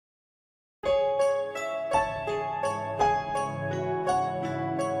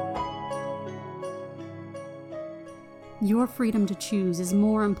Your freedom to choose is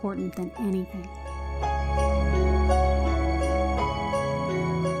more important than anything.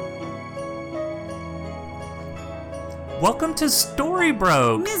 Welcome to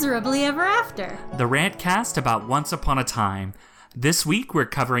Storybroke, Miserably Ever After, the rant cast about Once Upon a Time. This week we're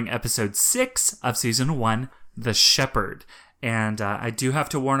covering episode 6 of season 1, The Shepherd. And I do have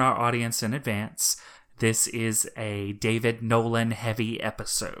to warn our audience in advance, this is a David Nolan heavy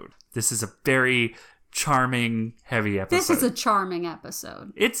episode. This is a very charming, heavy episode. This is a charming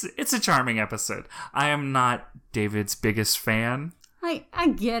episode. It's a charming episode. I am not David's biggest fan. I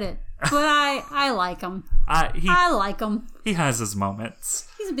get it, but I like him. I like him. He has his moments.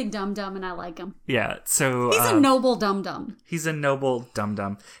 He's a big dum-dum, and I like him. Yeah, so... He's a noble dum-dum. He's a noble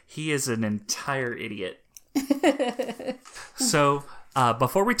dum-dum. He is an entire idiot. So,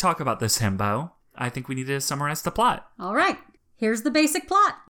 before we talk about this himbo, I think we need to summarize the plot. All right, here's the basic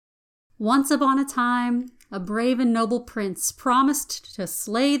plot. Once upon a time, a brave and noble prince promised to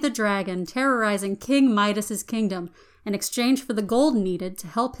slay the dragon terrorizing King Midas's kingdom in exchange for the gold needed to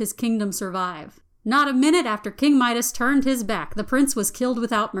help his kingdom survive. Not a minute after King Midas turned his back, the prince was killed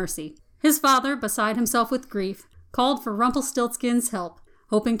without mercy. His father, beside himself with grief, called for Rumpelstiltskin's help,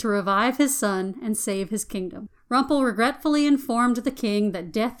 hoping to revive his son and save his kingdom. Rumpel regretfully informed the king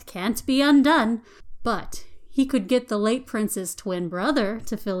that death can't be undone, but he could get the late prince's twin brother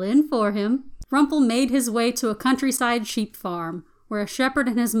to fill in for him. Rumpel made his way to a countryside sheep farm, where a shepherd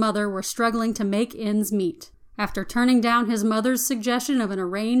and his mother were struggling to make ends meet. After turning down his mother's suggestion of an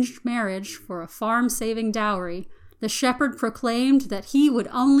arranged marriage for a farm-saving dowry, the shepherd proclaimed that he would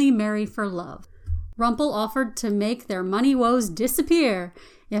only marry for love. Rumpel offered to make their money woes disappear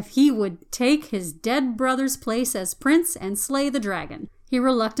if he would take his dead brother's place as prince and slay the dragon. He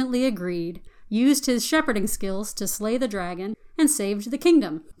reluctantly agreed, used his shepherding skills to slay the dragon, and saved the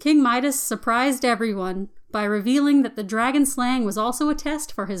kingdom. King Midas surprised everyone by revealing that the dragon slaying was also a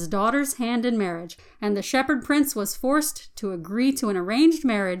test for his daughter's hand in marriage, and the shepherd prince was forced to agree to an arranged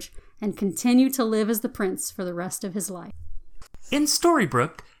marriage and continue to live as the prince for the rest of his life. In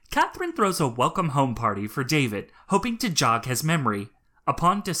Storybrooke, Catherine throws a welcome home party for David, hoping to jog his memory.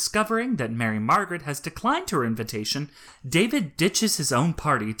 Upon discovering that Mary Margaret has declined her invitation, David ditches his own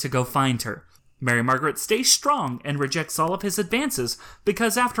party to go find her. Mary Margaret stays strong and rejects all of his advances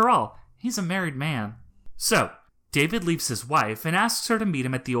because, after all, he's a married man. So, David leaves his wife and asks her to meet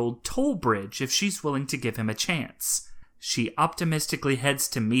him at the old toll bridge if she's willing to give him a chance. She optimistically heads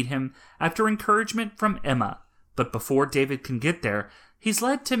to meet him after encouragement from Emma, but before David can get there, he's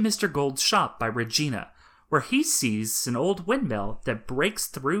led to Mr. Gold's shop by Regina, where he sees an old windmill that breaks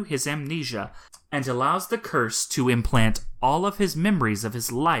through his amnesia and allows the curse to implant all of his memories of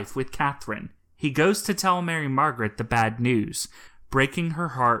his life with Catherine. He goes to tell Mary Margaret the bad news, breaking her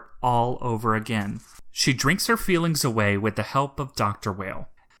heart all over again. She drinks her feelings away with the help of Dr. Whale.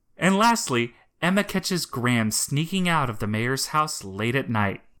 And lastly, Emma catches Graham sneaking out of the mayor's house late at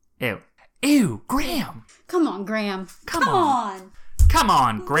night. Ew, Graham! Come on, Graham. Come on. Come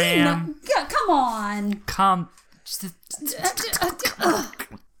on, Graham. No, come on.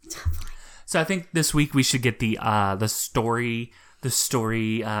 So I think this week we should get the story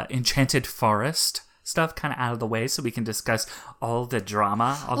Enchanted Forest stuff kind of out of the way so we can discuss all the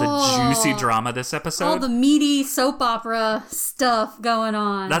drama, all the juicy drama this episode. All the meaty soap opera stuff going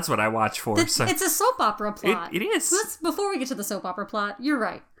on. That's what I watch for. It's a soap opera plot. It is. Before we get to the soap opera plot, you're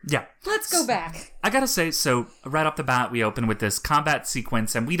right. Yeah. Let's go back. I gotta say, so right off the bat, we open with this combat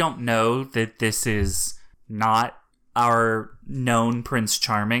sequence, and we don't know that this is not our known Prince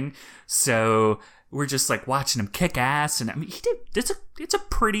Charming, so we're just like watching him kick ass, and I mean, it's a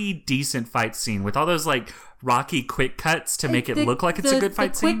pretty decent fight scene with all those like rocky quick cuts to make it look like it's a good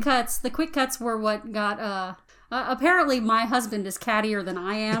fight scene. The quick cuts were what got apparently my husband is cattier than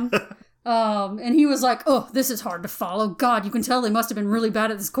I am. And he was like, "Oh, this is hard to follow. God, you can tell they must have been really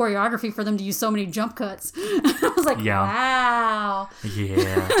bad at this choreography for them to use so many jump cuts." I was like, yeah. Wow.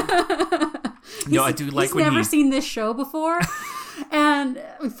 Yeah. No, I do like he's when never seen this show before. And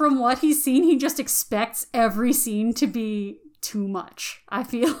from what he's seen, he just expects every scene to be too much, I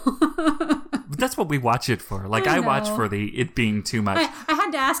feel. That's what we watch it for. Like, I watch for it being too much. I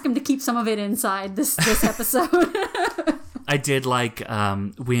had to ask him to keep some of it inside this episode. I did like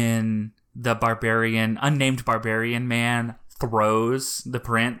when the unnamed barbarian man throws the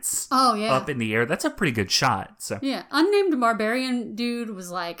prince up in the air. That's a pretty good shot. So yeah, unnamed barbarian dude was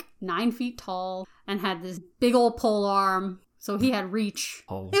like 9 feet tall and had this big old pole arm. So he had reach.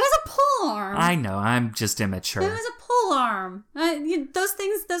 Oh. It was a pole arm. I know. I'm just immature. It was a pole arm. Those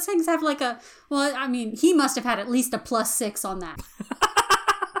things have like a... Well, I mean, he must have had at least a +6 on that.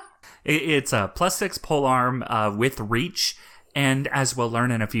 It's a +6 polearm with reach, and as we'll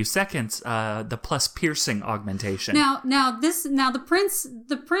learn in a few seconds, the plus piercing augmentation. Now the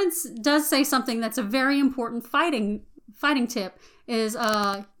prince does say something that's a very important fighting tip is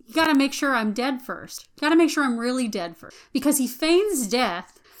you got to make sure I'm dead first. You got to make sure I'm really dead first, because he feigns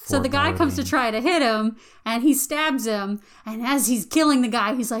death. So the guy comes to try to hit him, and he stabs him, and as he's killing the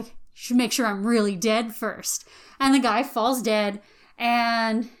guy, he's like, you should make sure I'm really dead first. And the guy falls dead,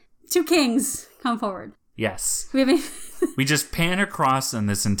 and 2 kings come forward. Yes. We we just pan across, and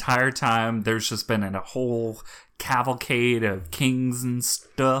this entire time, there's just been a whole cavalcade of kings and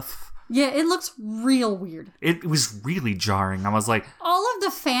stuff. Yeah, it looks real weird. It was really jarring. I was like... All of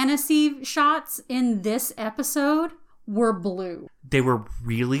the fantasy shots in this episode were blue. They were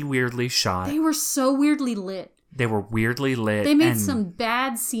really weirdly shot. They were so weirdly lit. They were weirdly lit. They made some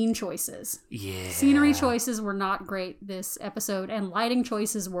bad scene choices. Yeah. Scenery choices were not great this episode, and lighting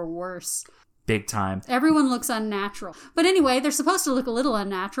choices were worse. Big time. Everyone looks unnatural. But anyway, they're supposed to look a little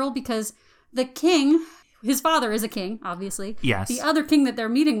unnatural because the king, his father is a king, obviously. Yes. The other king that they're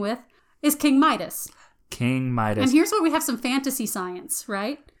meeting with is King Midas. King Midas. And here's where we have some fantasy science,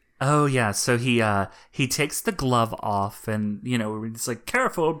 right? Oh yeah, so he takes the glove off, and it's like,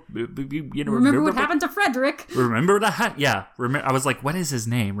 careful, remember what happened to Frederick. Remember that? Yeah, I was like, what is his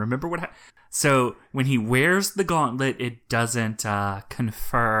name? Remember what? So when he wears the gauntlet, it doesn't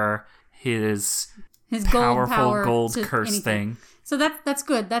confer his powerful gold curse anything. Thing. So that's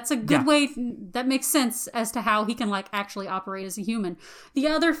good. That's a good way. That makes sense as to how he can actually operate as a human. The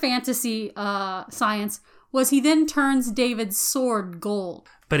other fantasy science was he then turns David's sword gold.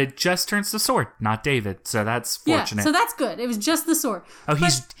 But it just turns the sword, not David. So that's fortunate. Yeah, so that's good. It was just the sword. Oh,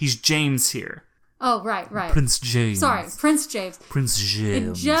 he's James here. Oh, right. Prince James. Sorry, Prince James. Prince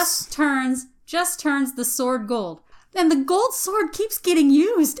James. It just turns the sword gold. And the gold sword keeps getting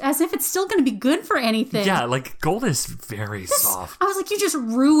used as if it's still going to be good for anything. Yeah, gold is very soft. I was like, you just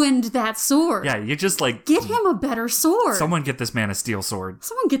ruined that sword. Yeah, you just get him a better sword. Someone get this man a steel sword.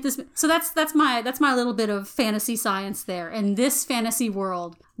 Someone get this. So that's my little bit of fantasy science there. In this fantasy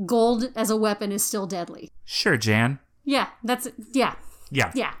world, gold as a weapon is still deadly. Sure, Jan. Yeah, yeah.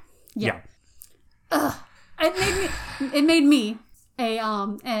 Ugh. It made me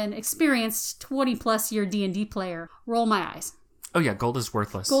an experienced 20+ year D&D player roll my eyes. Oh yeah, gold is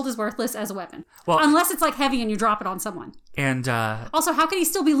worthless. Gold is worthless as a weapon. Well, unless it's heavy and you drop it on someone. And also, how could he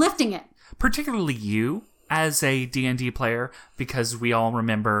still be lifting it? Particularly you as a D&D player, because we all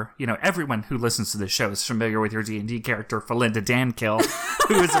remember, everyone who listens to this show is familiar with your D&D character, Felinda Dankill,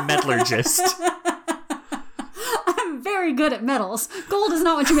 who is a metallurgist. Very good at metals. Gold is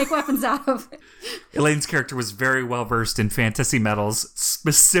not what you make weapons out of. Elaine's character was very well versed in fantasy metals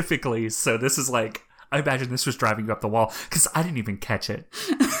specifically, so this is I imagine this was driving you up the wall, because I didn't even catch it.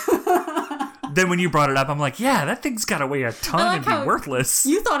 Then when you brought it up, I'm like, yeah, that thing's got to weigh a ton and be worthless.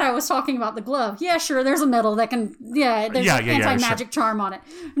 You thought I was talking about the glove. Yeah, sure, there's a metal that can, there's an anti-magic charm on it.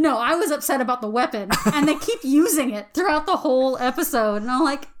 No, I was upset about the weapon, and they keep using it throughout the whole episode, and I'm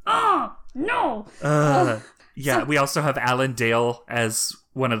like, oh, no. Yeah, so we also have Alan Dale as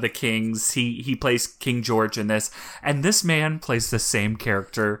one of the kings. He plays King George in this. And this man plays the same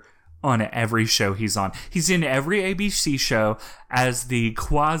character on every show he's on. He's in every ABC show as the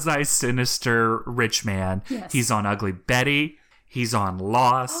quasi-sinister rich man. Yes. He's on Ugly Betty. He's on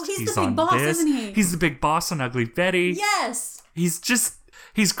Lost. Oh, he's the big boss, isn't he? He's the big boss on Ugly Betty. Yes. He's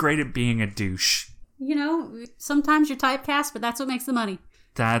great at being a douche. Sometimes you're typecast, but that's what makes the money.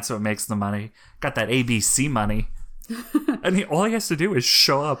 That's what makes the money. Got that ABC money. And all he has to do is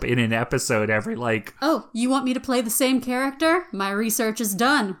show up in an episode every Oh, you want me to play the same character? My research is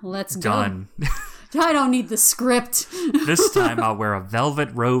done. Let's go. Done. I don't need the script. This time I'll wear a velvet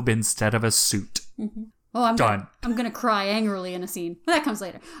robe instead of a suit. Mm-hmm. Oh, I'm done. I'm gonna cry angrily in a scene. But that comes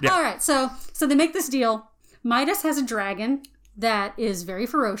later. Yeah. All right, so they make this deal. Midas has a dragon that is very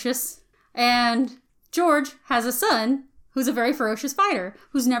ferocious, and George has a son who's a very ferocious fighter,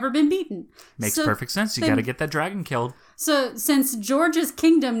 who's never been beaten. Makes perfect sense. You gotta get that dragon killed. So, since George's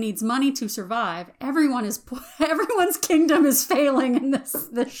kingdom needs money to survive, everyone's kingdom is failing in this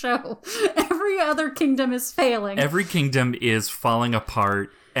show. Every other kingdom is failing. Every kingdom is falling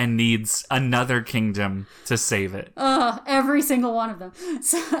apart and needs another kingdom to save it. Every single one of them.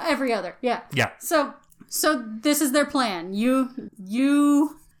 So, every other, yeah. Yeah. So this is their plan.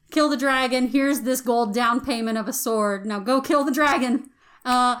 You kill the dragon. Here's this gold down payment of a sword. Now go kill the dragon.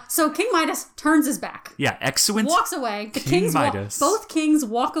 So King Midas turns his back. Yeah, excellent. Walks away. King Midas. Both kings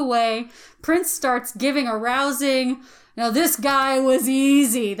walk away. Prince starts giving a rousing. Now this guy was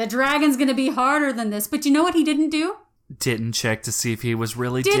easy. The dragon's going to be harder than this. But you know what he didn't do? Didn't check to see if he was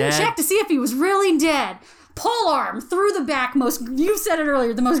really Didn't dead. check to see if he was really dead. Polearm through the back. You said it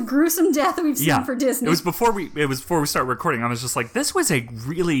earlier. The most gruesome death we've seen for Disney. It was before we started recording. I was just like, this was a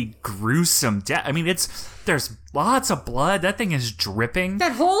really gruesome death. I mean, there's lots of blood. That thing is dripping.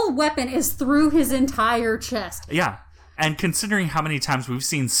 That whole weapon is through his entire chest. Yeah. And considering how many times we've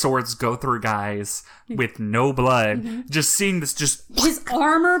seen swords go through guys with no blood, just seeing this his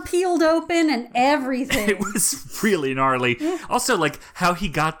armor peeled open and everything. It was really gnarly. Also, like how he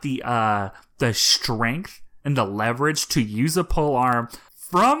got the strength and the leverage to use a polearm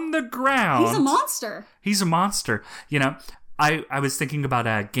from the ground. He's a monster. You know, I was thinking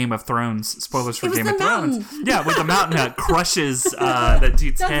about Game of Thrones. Spoilers for Game of Thrones. Yeah, with the mountain that crushes that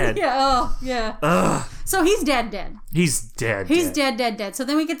dude's head. Yeah, oh, yeah. Ugh. So he's dead. He's dead. Dead. So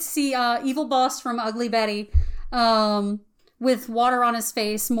then we get to see Evil Boss from Ugly Betty with water on his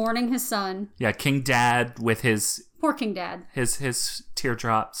face, mourning his son. Yeah, King Dad with his... Poor King Dad. His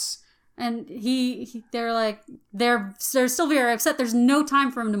teardrops. And they're still very upset. There's no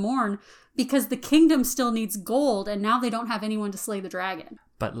time for him to mourn because the kingdom still needs gold, and now they don't have anyone to slay the dragon.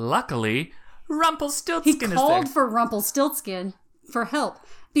 But luckily, Rumpelstiltskin is there. He called for Rumpelstiltskin for help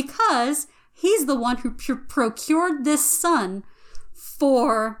because he's the one who procured this son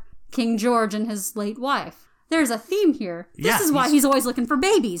for King George and his late wife. There's a theme here. This is why he's always looking for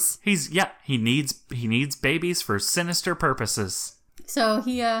babies. He needs babies for sinister purposes. So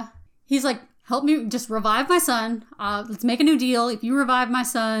he's like, help me, just revive my son. Let's make a new deal. If you revive my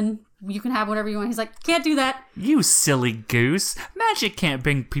son, you can have whatever you want. He's like, can't do that. You silly goose. Magic can't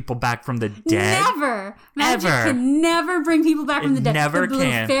bring people back from the dead. Never. Magic can never bring people back from the dead. Never can. The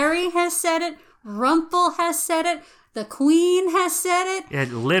Blue Fairy has said it. Rumpel has said it. The Queen has said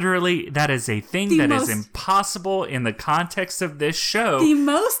it. That is a thing that is impossible in the context of this show. The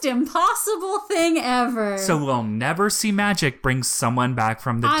most impossible thing ever. So we'll never see magic bring someone back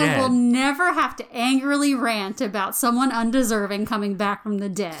from the dead. I will never have to angrily rant about someone undeserving coming back from the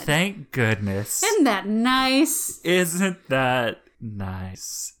dead. Thank goodness. Isn't that nice? Isn't that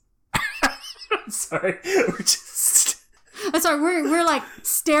nice? I'm sorry. We're like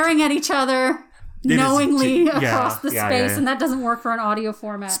staring at each other. Knowingly across the space, and that doesn't work for an audio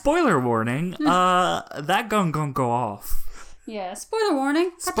format. Spoiler warning, that gun gonna go off. Yeah, spoiler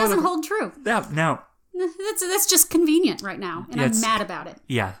warning. That doesn't hold true. No. That's just convenient right now, and I'm mad about it.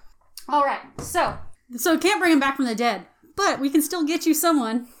 Yeah. All right, so can't bring him back from the dead, but we can still get you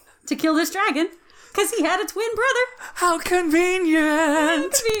someone to kill this dragon, because he had a twin brother. How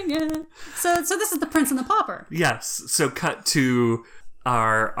convenient! So this is the Prince and the Pauper. Yes, so cut to...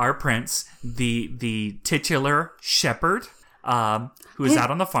 Our prince, the titular shepherd, who is out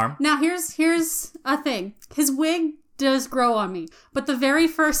on the farm. Now here's a thing. His wig does grow on me, but the very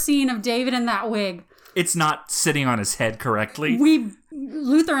first scene of David in that wig, it's not sitting on his head correctly.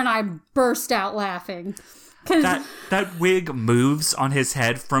 Luther and I burst out laughing. That wig moves on his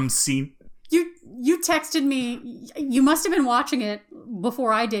head from scene. You texted me. You must have been watching it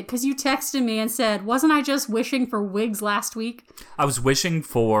before I did, because you texted me and said, wasn't I just wishing for wigs last week? I was wishing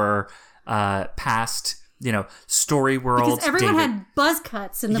for past, story world. Because everyone had buzz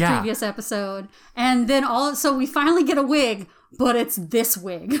cuts in the previous episode. And then so we finally get a wig, but it's this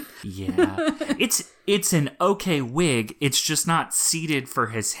wig. Yeah. It's an okay wig. It's just not seated for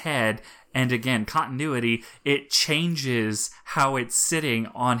his head. And again, continuity, it changes how it's sitting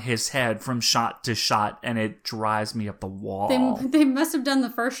on his head from shot to shot, and it drives me up the wall. They must have done the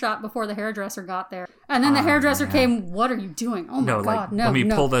first shot before the hairdresser got there. And then the hairdresser came, what are you doing? Oh my God, no. Let me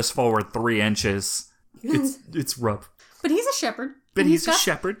pull this forward 3 inches. It's rough. But he's a shepherd. He's a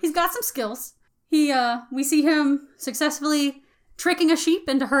shepherd. He's got some skills. We see him successfully tricking a sheep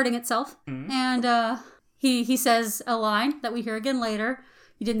into hurting itself. Mm-hmm. And he says a line that we hear again later.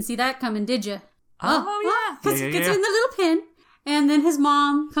 You didn't see that coming, did you? Oh yeah. Gets in the little pin. And then his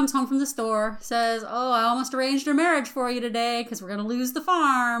mom comes home from the store, says, I almost arranged her marriage for you today because we're going to lose the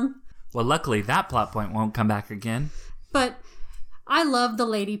farm. Well, luckily that plot point won't come back again. But I love the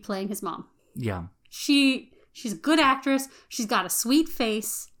lady playing his mom. Yeah. She's a good actress. She's got a sweet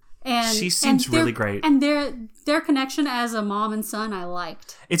face. And she seems really great. And their connection as a mom and son, I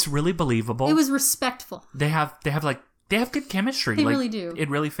liked. It's really believable. It was respectful. They have good chemistry. They really do. It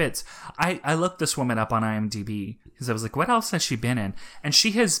really fits. I looked this woman up on IMDb because I was like, what else has she been in? And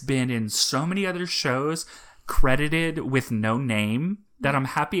she has been in so many other shows credited with no name that I'm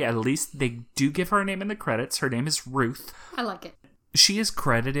happy at least they do give her a name in the credits. Her name is Ruth. I like it. She is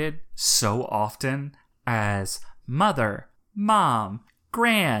credited so often as mother, mom,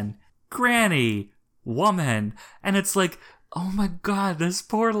 granny, woman. And it's like, Oh my god, this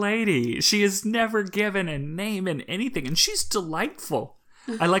poor lady. She is never given a name in anything, and she's delightful.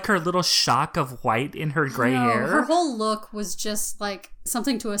 I like her little shock of white in her gray hair. Her whole look was just like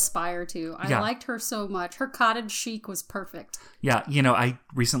something to aspire to. I liked her so much. Her cottage chic was perfect. Yeah, I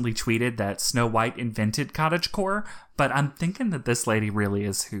recently tweeted that Snow White invented cottagecore, but I'm thinking that this lady really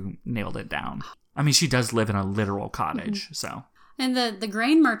is who nailed it down. I mean, she does live in a literal cottage, so. And the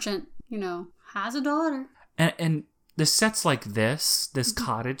grain merchant, has a daughter. And the sets like this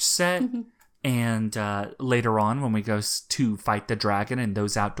cottage set, and later on when we go to fight the dragon and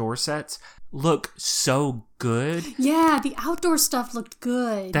those outdoor sets, look so good. Yeah, the outdoor stuff looked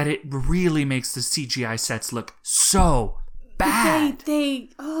good. That it really makes the CGI sets look so bad.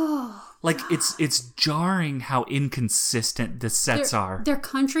 Like, it's jarring how inconsistent the sets are. Their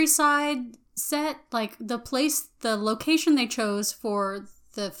countryside set, like the location they chose for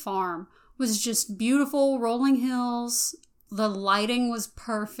the farm was just beautiful, rolling hills. The lighting was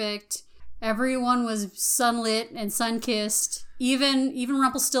perfect. Everyone was sunlit and sun-kissed. Even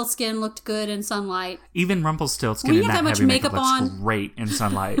Rumpelstiltskin looked good in sunlight. Even Rumpelstiltskin in that much heavy makeup makeup looks on. great in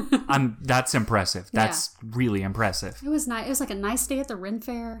sunlight. That's impressive. That's really impressive. It was nice. It was like a nice day at the Ren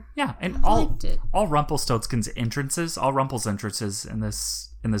Fair. Yeah, and I liked it. all Rumpelstiltskin's entrances, all Rumpel's entrances in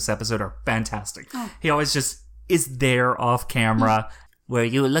this episode are fantastic. Oh. He always just is there off camera. Were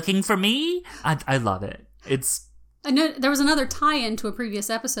you looking for me? I love it. I know there was another tie-in to a previous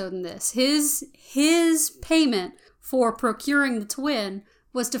episode in this. His payment for procuring the twin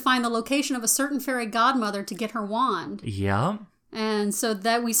was to find the location of a certain fairy godmother to get her wand. Yeah. And so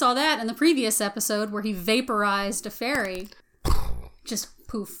that we saw that in the previous episode where he vaporized a fairy. Just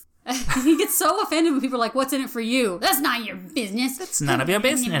poof. He gets so offended when people are like, "What's in it for you?" That's not your business. It's none of your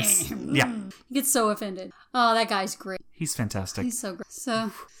business. Yeah. He gets so offended. Oh, that guy's great. He's fantastic. He's so great.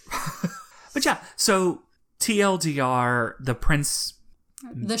 So, But yeah, so TLDR, the prince,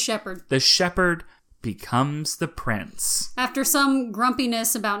 the shepherd. the shepherd becomes the prince. After some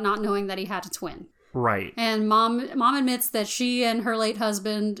grumpiness about not knowing that he had a twin. Right. And mom admits that she and her late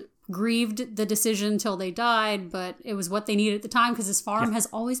husband grieved the decision till they died, but it was what they needed at the time because his farm has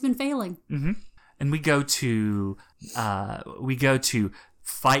always been failing. Mm-hmm. And we go to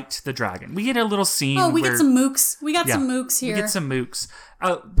fight the dragon. We get a little scene. Oh, we get some mooks. We got some mooks here. We get some mooks.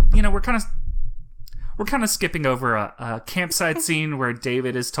 We're kind of skipping over a campsite scene where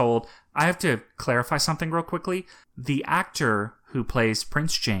David is told. I have to clarify something real quickly. The actor who plays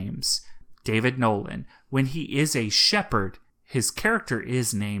Prince James, David Nolan, when he is a shepherd, his character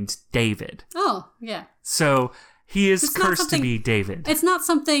is named David. Oh, yeah. So he is cursed to be David. It's not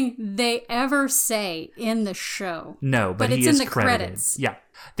something they ever say in the show. No, but it's he is in the credited. credits. Yeah.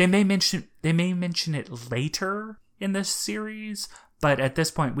 They may mention it later in this series, but at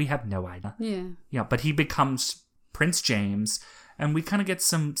this point we have no idea. Yeah. Yeah, but he becomes Prince James, and we kind of get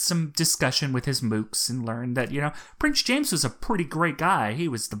some discussion with his mooks and learn that, Prince James was a pretty great guy. He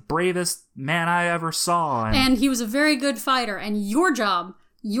was the bravest man I ever saw. And he was a very good fighter. And your job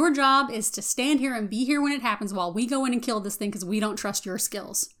is to stand here and be here when it happens while we go in and kill this thing because we don't trust your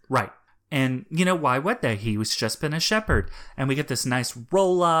skills. Right. And, why would they? He was just been a shepherd. And we get this nice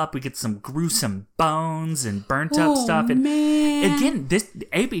roll-up. We get some gruesome bones and burnt-up stuff. And man. Again, this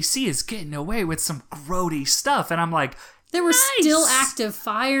ABC is getting away with some grody stuff. And I'm like, there were nice. still active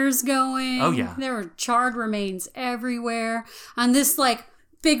fires going. Oh, yeah. There were charred remains everywhere. And this,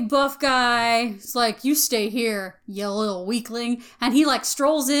 big buff guy is like, you stay here, you little weakling. And he,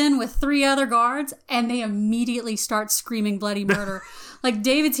 strolls in with 3 other guards, and they immediately start screaming bloody murder.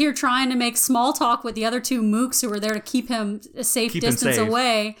 David's here trying to make small talk with the other 2 mooks who are there to keep him a safe distance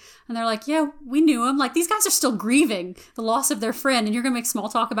away. And they're like, yeah, we knew him. These guys are still grieving the loss of their friend, and you're going to make small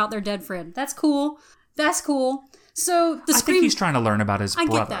talk about their dead friend. That's cool. So I think he's trying to learn about his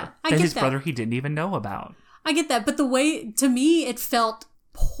brother. Get that. I get his that. brother he didn't even know about. I get that. But the way, to me, it felt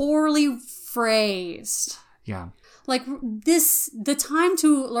poorly phrased. Yeah. The time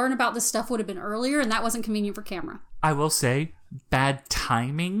to learn about this stuff would have been earlier, and that wasn't convenient for camera. I will say, bad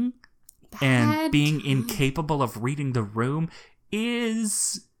timing and being incapable of reading the room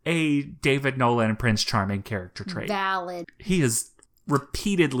is a David Nolan Prince Charming character trait. Valid. He is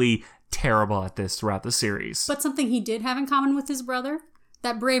repeatedly terrible at this throughout the series. But something he did have in common with his brother,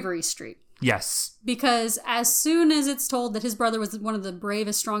 that bravery streak. Yes. Because as soon as it's told that his brother was one of the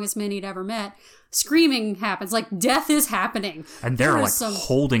bravest, strongest men he'd ever met, screaming happens. Death is happening. And they're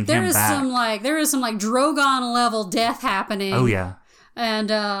holding him back. There is some Drogon level death happening. Oh, yeah. And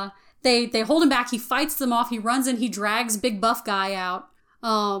they hold him back. He fights them off. He runs in. He drags big buff guy out.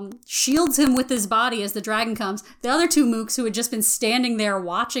 Shields him with his body as the dragon comes. The other 2 mooks who had just been standing there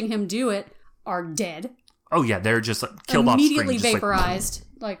watching him do it are dead. Oh yeah, they're just killed off screen. Immediately vaporized.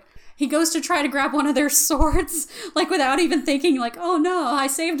 Like, he goes to try to grab one of their swords, like, without even thinking, like, oh no, I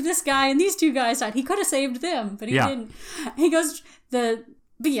saved this guy and these two guys died. He could have saved them, but he didn't. He goes, but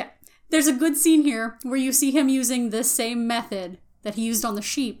yeah, there's a good scene here where you see him using the same method that he used on the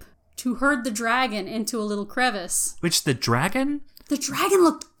sheep to herd the dragon into a little crevice. Which the dragon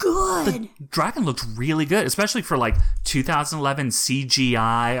looked good. The dragon looked really good, especially for like 2011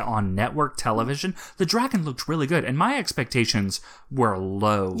 CGI on network television. The dragon looked really good, and my expectations were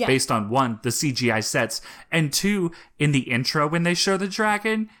low based on, one, the CGI sets, and two, in the intro when they show the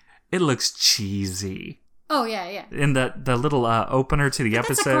dragon, it looks cheesy. Oh, yeah. In the little opener to the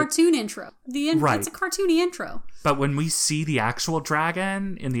episode. That's a cartoon intro. It's a cartoony intro. But when we see the actual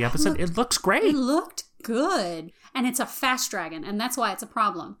dragon in the episode, it looks great. It looked good. And it's a fast dragon, and that's why it's a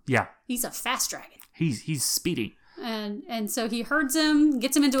problem. Yeah. He's a fast dragon. He's speedy. And so he herds him,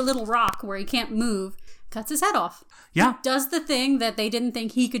 gets him into a little rock where he can't move, cuts his head off. Yeah. He does the thing that they didn't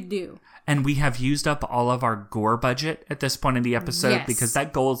think he could do. And we have used up all of our gore budget at this point in the episode because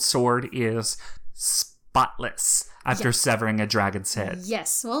that gold sword is spotless after severing a dragon's head.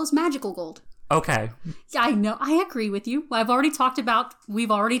 Yes. Well, it's magical gold. Okay. Yeah, I know. I agree with you. We've already talked about it.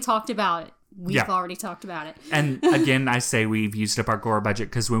 We've already talked about it. And again, I say we've used up our gore budget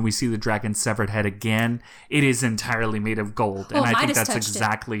because when we see the dragon's severed head again, it is entirely made of gold. And I think that's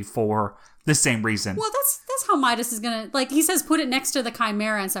exactly for the same reason. Well, that's how Midas is going to, like, he says put it next to the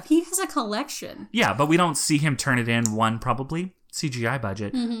Chimera and stuff. He has a collection. Yeah, but we don't see him turn it in. One, probably CGI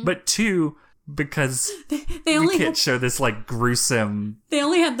budget. Mm-hmm. But two, because they only can't show this, like, gruesome... They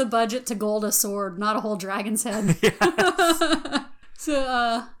only had the budget to gold a sword, not a whole dragon's head. Yes.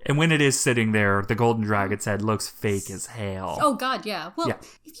 So, and when it is sitting there, the golden dragon's head looks fake as hell. Oh, God, yeah. Well,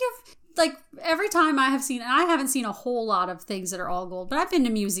 if you've, like, every time I haven't seen a whole lot of things that are all gold, but I've been to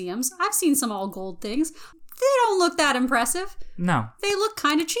museums. I've seen some all gold things. They don't look that impressive. No. They look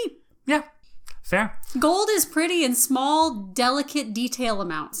kind of cheap. Yeah. Fair. Gold is pretty in small, delicate detail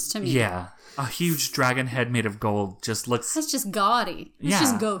amounts to me. Yeah. A huge dragon head made of gold just looks... That's just gaudy. It's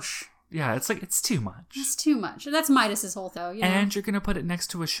just gauche. Yeah, it's like, it's too much. It's too much. That's Midas's whole thing. You know? And you're going to put it next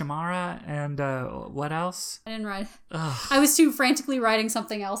to a Shamara and what else? I didn't write. I was too frantically writing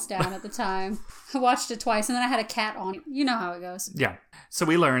something else down at the time. I watched it twice and then I had a cat on it. You know how it goes. Yeah. So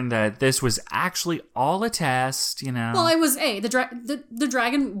we learned that this was actually all a test, you know. Well, it was, the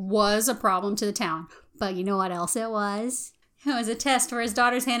dragon was a problem to the town. But you know what else it was? It was a test for his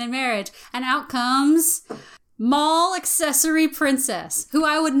daughter's hand in marriage. And out comes Mall Accessory Princess, who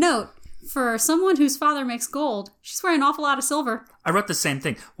I would note, for someone whose father makes gold, she's wearing an awful lot of silver. I wrote the same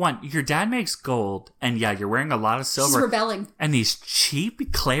thing. One, your dad makes gold, and yeah, you're wearing a lot of silver. She's rebelling. And these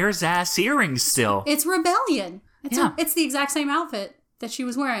cheap Claire's ass earrings still. It's rebellion. It's the exact same outfit that she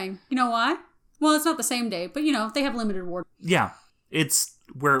was wearing. You know why? Well, it's not the same day, but, you know, they have limited wardrobe. Yeah.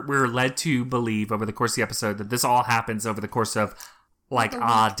 We're led to believe over the course of the episode that this all happens over the course of like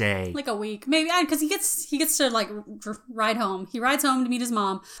a day. Like a week. Maybe, because he gets to, like, ride home. He rides home to meet his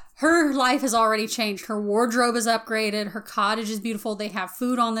mom. Her life has already changed. Her wardrobe is upgraded. Her cottage is beautiful. They have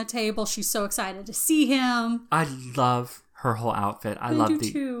food on the table. She's so excited to see him. I love her whole outfit. I love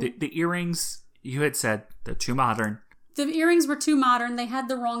the earrings. You had said they're too modern. The earrings were too modern. They had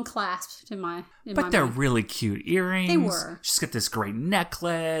the wrong clasp But they're really cute earrings. They were. She's got this great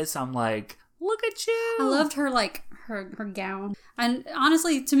necklace. I'm like, look at you. I loved her, like, her gown. And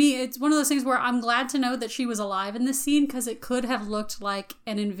honestly, to me, it's one of those things where I'm glad to know that she was alive in this scene because it could have looked like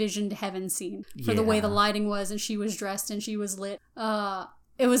an envisioned heaven scene for the way the lighting was and she was dressed and she was lit.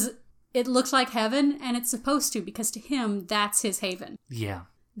 It looked like heaven, and it's supposed to because to him, that's his haven. Yeah.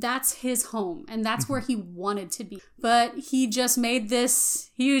 That's his home, and that's where he wanted to be. But he just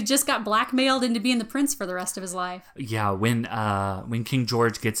he just got blackmailed into being the prince for the rest of his life. Yeah, when King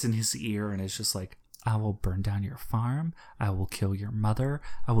George gets in his ear and is just like, I will burn down your farm, I will kill your mother,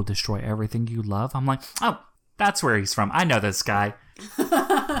 I will destroy everything you love. I'm like, oh, that's where he's from. I know this guy.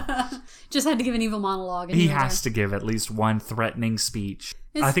 Just had to give an evil monologue. He has to give at least one threatening speech.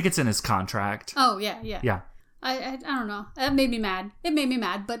 I think it's in his contract. Oh, yeah. Yeah. I don't know. That made me mad. It made me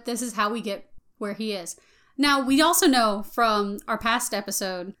mad, but this is how we get where he is. Now, we also know from our past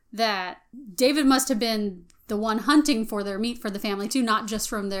episode that David must have been the one hunting for their meat for the family too, not just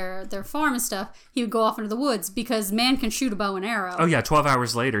from their farm and stuff. He would go off into the woods because man can shoot a bow and arrow. Oh yeah, 12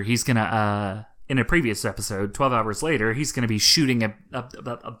 hours later, he's gonna, in a previous episode, 12 hours later, he's gonna be shooting a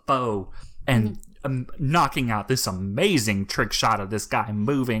bow and knocking out this amazing trick shot of this guy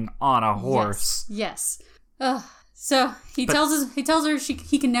moving on a horse. Yes. So he tells her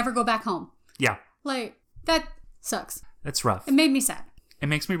he can never go back home. Yeah. Like, that sucks. That's rough. It made me sad. It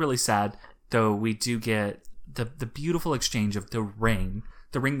makes me really sad. though we do get the beautiful exchange of the ring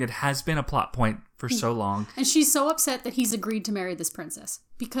that has been a plot point for so long. And she's so upset that he's agreed to marry this princess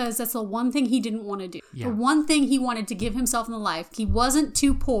because that's the one thing he didn't want to do. Yeah. The one thing he wanted to give himself in the life. He wasn't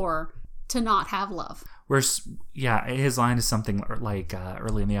too poor to not have love. His line is something like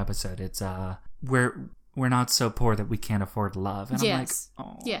early in the episode. It's we're not so poor that we can't afford love. And yes. I'm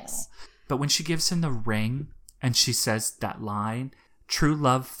like, oh. Yes. But when she gives him the ring and she says that line, true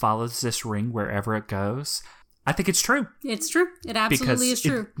love follows this ring wherever it goes. I think it's true. It's true. It absolutely is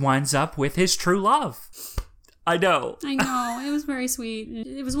true. It winds up with his true love. I know. It was very sweet.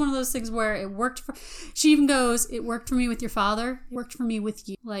 It was one of those things where it worked for... She even goes, it worked for me with your father. It worked for me with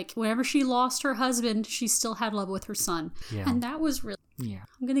you. Like, whenever she lost her husband, she still had love with her son. Yeah. And that was really... Yeah.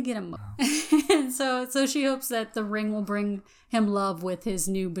 I'm going to get him. And so she hopes that the ring will bring him love with his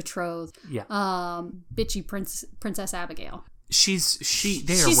new betrothed. Yeah. Bitchy Princess Abigail.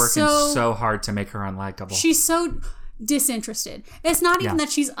 They are working so hard to make her unlikable. She's so disinterested. It's not even that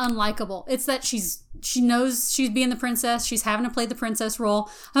she's unlikable. It's that she knows she's being the princess. She's having to play the princess role.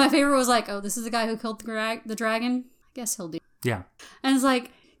 And my favorite was like, oh, this is the guy who killed the dragon. I guess he'll do. Yeah. And it's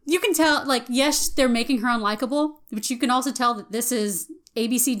like, you can tell, like, yes, they're making her unlikable, but you can also tell that this is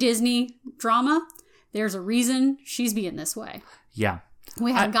ABC Disney drama. There's a reason she's being this way. Yeah.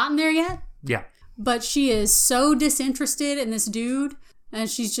 We haven't gotten there yet. Yeah. But she is so disinterested in this dude, and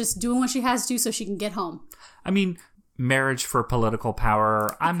she's just doing what she has to do so she can get home. I mean, marriage for political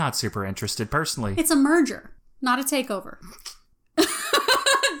power, I'm not super interested personally. It's a merger, not a takeover.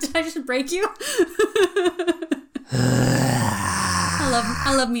 Did I just break you?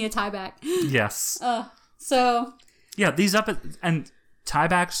 I love me a tieback. Yes. Yeah, these and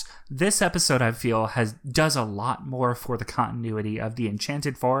tiebacks. This episode, I feel, does a lot more for the continuity of the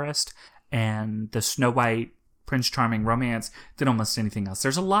Enchanted Forest and the Snow White Prince Charming romance than almost anything else.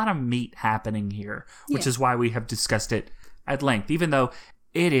 There's a lot of meat happening here, which is why we have discussed it at length, even though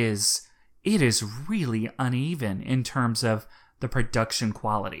it is really uneven in terms of the production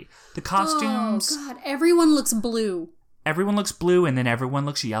quality. The costumes... Oh, God. Everyone looks blue. Everyone looks blue, and then everyone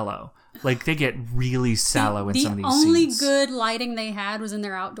looks yellow. Like, they get really sallow in some of these scenes. The only good lighting they had was in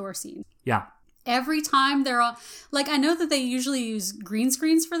their outdoor scene. Yeah. Every time they're on... Like, I know that they usually use green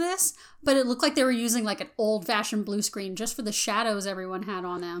screens for this, but it looked like they were using, like, an old-fashioned blue screen just for the shadows everyone had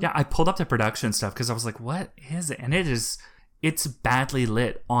on them. Yeah, I pulled up the production stuff because I was like, what is it? And it's badly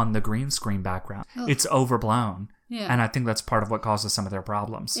lit on the green screen background. Ugh. It's overblown. Yeah. And I think that's part of what causes some of their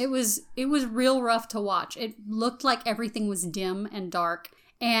problems. It was real rough to watch. It looked like everything was dim and dark.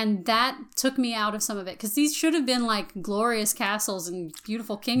 And that took me out of some of it. Because these should have been like glorious castles and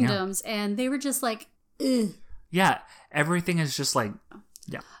beautiful kingdoms. Yeah. And they were just like, ugh. Yeah. Everything is just like,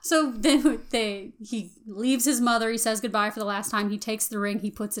 yeah. So then he leaves his mother. He says goodbye for the last time. He takes the ring. He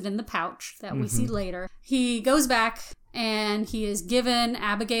puts it in the pouch that we see later. He goes back and he is given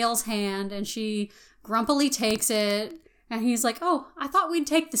Abigail's hand. And she grumpily takes it. And he's like, oh, I thought we'd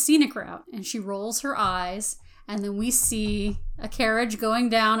take the scenic route. And she rolls her eyes. And then we see a carriage going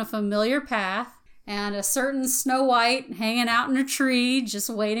down a familiar path and a certain Snow White hanging out in a tree, just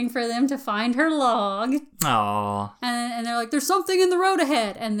waiting for them to find her log. Aww. And they're like, there's something in the road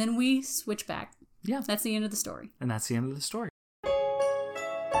ahead. And then we switch back. Yeah. That's the end of the story. And that's the end of the story.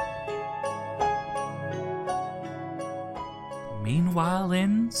 Meanwhile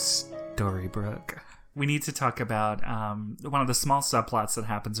in Storybrooke, we need to talk about one of the small subplots that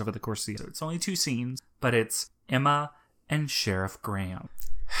happens over the course of the episode. It's only 2 scenes, but it's Emma and Sheriff Graham.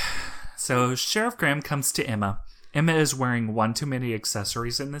 So Sheriff Graham comes to Emma. Emma is wearing one too many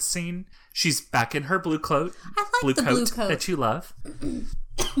accessories in this scene. She's back in her blue coat. I like the blue coat that you love.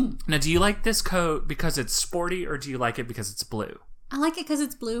 Now, do you like this coat because it's sporty, or do you like it because it's blue? I like it because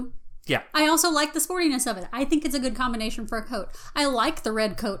it's blue. Yeah. I also like the sportiness of it. I think it's a good combination for a coat. I like the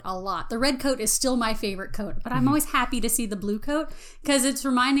red coat a lot. The red coat is still my favorite coat, but I'm always happy to see the blue coat because it's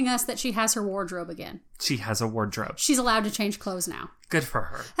reminding us that she has her wardrobe again. She has a wardrobe. She's allowed to change clothes now. Good for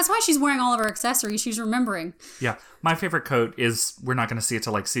her. That's why she's wearing all of her accessories. She's remembering. Yeah. My favorite coat is, we're not going to see it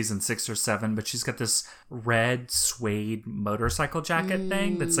till like season 6 or 7, but she's got this red suede motorcycle jacket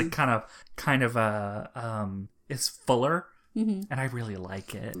thing that's like kind of a, it's fuller. Mm-hmm. And I really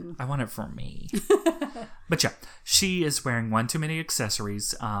like it. I want it for me. But yeah, she is wearing one too many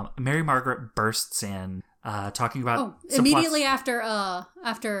accessories. Mary Margaret bursts in, talking about immediately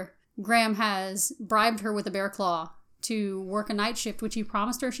after Graham has bribed her with a bear claw to work a night shift, which he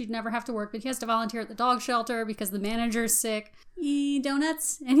promised her she'd never have to work, but he has to volunteer at the dog shelter because the manager's sick.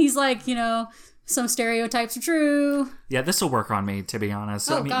 Donuts, and he's like, some stereotypes are true. Yeah, this will work on me, to be honest.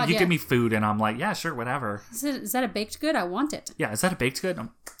 So, you give me food and I'm like, yeah, sure, whatever. Is that a baked good? I want it. Yeah, is that a baked good?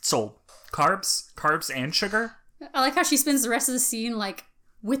 I'm sold. Carbs and sugar. I like how she spends the rest of the scene, like,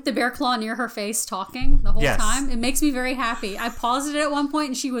 with the bear claw near her face talking the whole time. It makes me very happy. I paused it at one point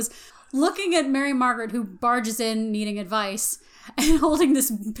and she was looking at Mary Margaret, who barges in needing advice, and holding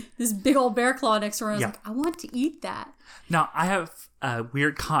this big old bear claw next to her. I was like, I want to eat that. Now, I have a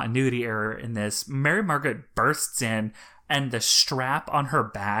weird continuity error in this. Mary Margaret bursts in, and the strap on her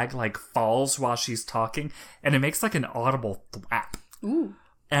bag, like, falls while she's talking, and it makes, like, an audible thwap. Ooh.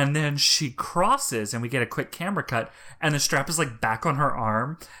 And then she crosses, and we get a quick camera cut, and the strap is, like, back on her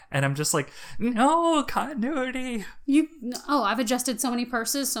arm, and I'm just like, no, continuity. I've adjusted so many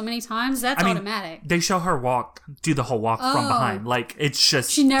purses so many times. That's automatic. They show her do the whole walk from behind. Like, it's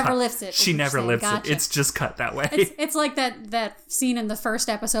just... She never lifts it. She never lifts it. It's just cut that way. It's like that scene in the first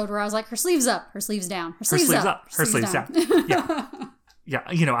episode where I was like, her sleeves up, her sleeves down, her sleeves up, her sleeves down. Yeah.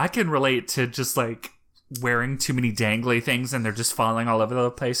 Yeah, you know, I can relate to just, like, wearing too many dangly things and they're just falling all over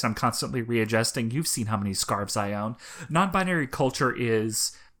the place and I'm constantly readjusting. You've seen how many scarves I own. Non-binary culture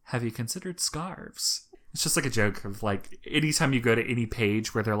is, have you considered scarves? It's just like a joke of, like, anytime you go to any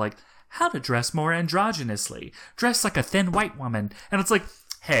page where they're like, how to dress more androgynously, dress like a thin white woman, and it's like,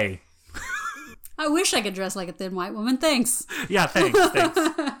 hey. I wish I could dress like a thin white woman. Thanks. Yeah, thanks.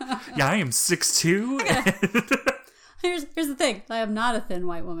 Yeah, I am 6'2". Here's the thing. I am not a thin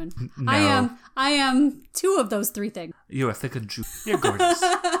white woman. No. I am two of those three things. You are thick and juicy. You're gorgeous.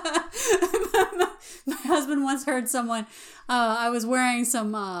 My husband once heard someone, I was wearing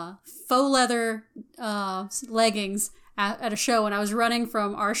some faux leather leggings at a show, and I was running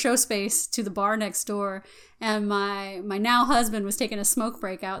from our show space to the bar next door, and my now husband was taking a smoke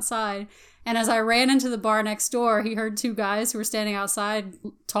break outside. And as I ran into the bar next door, he heard two guys who were standing outside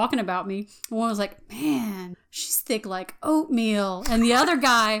talking about me. And one was like, man, she's thick like oatmeal. And the other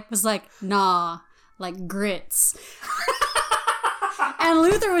guy was like, nah, like grits. And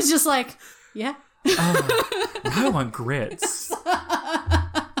Luther was just like, yeah. I want grits.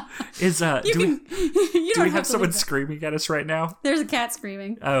 Do we have someone screaming at us right now? There's a cat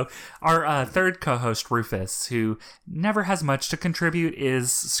screaming. Oh, our third co-host, Rufus, who never has much to contribute,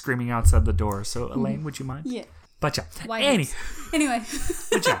 is screaming outside the door. So, Elaine, would you mind? Yeah. But yeah. Anyway.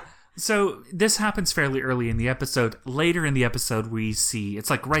 But yeah. So, this happens fairly early in the episode. Later in the episode, we see, it's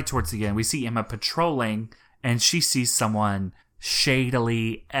like right towards the end, we see Emma patrolling, and she sees someone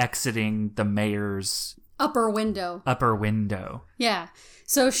shadily exiting the mayor's upper window. Yeah.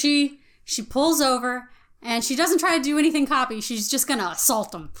 So she pulls over, and she doesn't try to do anything copy. She's just going to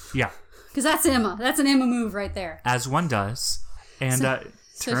assault him. Yeah. Because that's Emma. That's an Emma move right there. As one does. And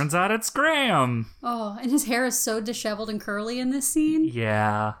turns out it's Graham. Oh, and his hair is so disheveled and curly in this scene.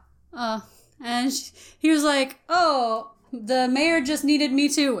 Yeah. And he was like, oh, the mayor just needed me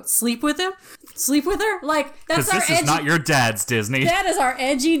to sleep with him? Sleep with her? Like, that's our edgy... Because this is not your dad's Disney. That is our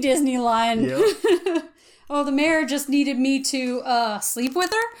edgy Disney line. Yep. Oh, the mayor just needed me to sleep with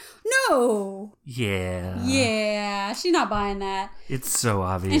her? No. Yeah. Yeah, she's not buying that. It's so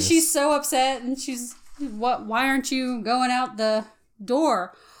obvious. And she's so upset, and she's, why aren't you going out the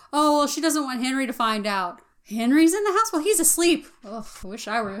door? Oh, well, she doesn't want Henry to find out. Henry's in the house? Well, he's asleep. Oh, I wish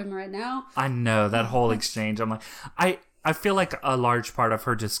I were him right now. I know, that whole exchange. I'm like, I feel like a large part of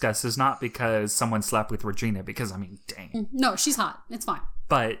her disgust is not because someone slept with Regina, because, I mean, dang. No, she's hot. It's fine.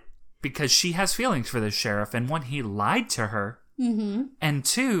 But because she has feelings for this sheriff, and one, he lied to her, and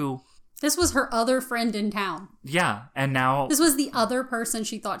two... This was her other friend in town. Yeah, and now... This was the other person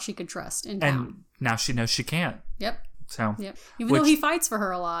she thought she could trust in town. And now she knows she can't. Yep. So... Yep. Even though he fights for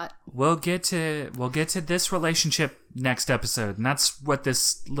her a lot. We'll get to this relationship next episode, and that's what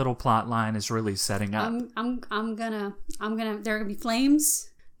this little plot line is really setting up. I'm gonna... There are gonna be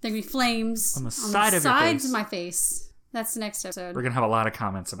flames. There are gonna be flames on the side of your sides face. Of my face. That's the next episode. We're going to have a lot of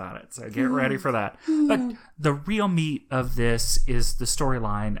comments about it, so get ready for that. But the real meat of this is the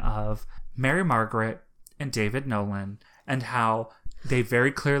storyline of Mary Margaret and David Nolan, and how they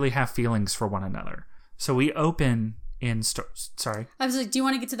very clearly have feelings for one another. So we open in... Sorry. I was like, do you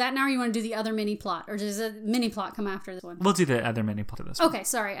want to get to that now, or you want to do the other mini plot? Or does a mini plot come after this one? We'll do the other mini plot of this one. Okay,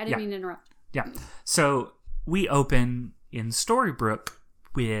 sorry. I didn't mean to interrupt. Yeah. So we open in Storybrooke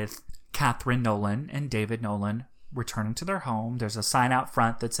with Catherine Nolan and David Nolan returning to their home. There's a sign out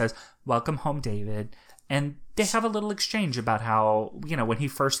front that says, "Welcome home, David." And they have a little exchange about how, when he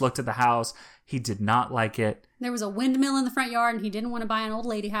first looked at the house, he did not like it. There was a windmill in the front yard, and he didn't want to buy an old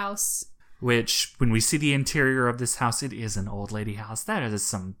lady house. Which, when we see the interior of this house, it is an old lady house. That is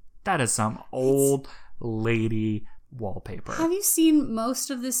some old lady wallpaper. Have you seen most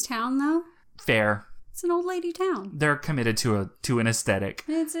of this town, though? Fair. It's an old lady town. They're committed to an aesthetic.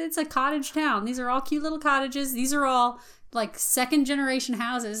 It's a cottage town. These are all cute little cottages. These are all like second generation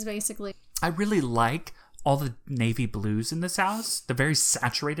houses, basically. I really like all the navy blues in this house, the very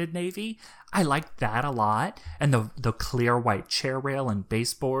saturated navy. I like that a lot. And the clear white chair rail and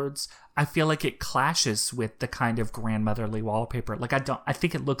baseboards. I feel like it clashes with the kind of grandmotherly wallpaper. Like, I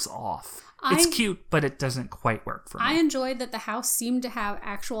think it looks off. It's cute, but it doesn't quite work for me. I enjoyed that the house seemed to have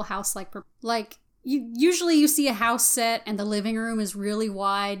actual house-like, usually you see a house set and the living room is really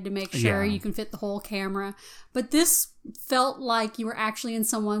wide to make sure you can fit the whole camera. But this felt like you were actually in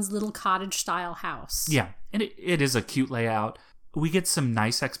someone's little cottage-style house. Yeah, and it is a cute layout. We get some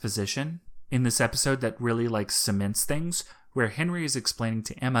nice exposition in this episode that really, cements things, where Henry is explaining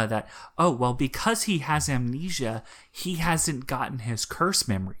to Emma that, because he has amnesia, he hasn't gotten his curse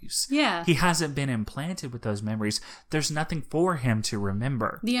memories. Yeah. He hasn't been implanted with those memories. There's nothing for him to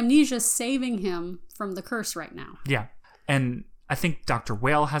remember. The amnesia's saving him from the curse right now. Yeah. And I think Dr.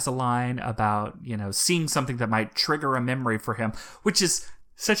 Whale has a line about, seeing something that might trigger a memory for him, which is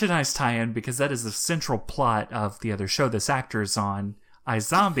such a nice tie-in because that is the central plot of the other show this actor is on,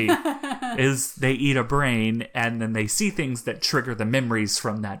 iZombie, is they eat a brain and then they see things that trigger the memories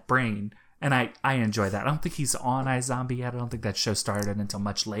from that brain. And I enjoy that. I don't think he's on iZombie yet. I don't think that show started until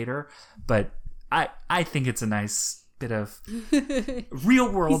much later. But I think it's a nice bit of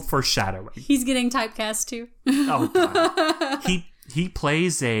real world foreshadowing. He's getting typecast too. Oh, God. He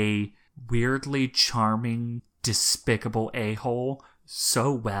plays a weirdly charming, despicable a-hole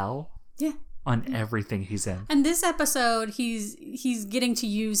so well. Yeah. On everything he's in. And this episode, he's getting to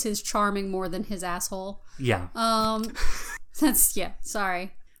use his charming more than his asshole. Yeah.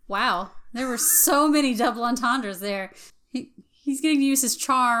 Sorry. Wow. There were so many double entendres there. He's getting to use his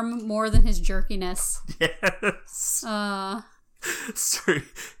charm more than his jerkiness. Yes. Sorry.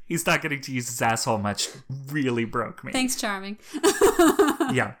 He's not getting to use his asshole much. Really broke me. Thanks, charming.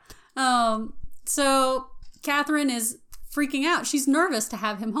 Yeah. So Catherine is freaking out. She's nervous to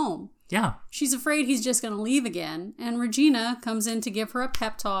have him home. Yeah. She's afraid he's just going to leave again. And Regina comes in to give her a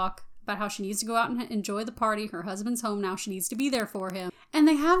pep talk about how she needs to go out and enjoy the party. Her husband's home now. She needs to be there for him. And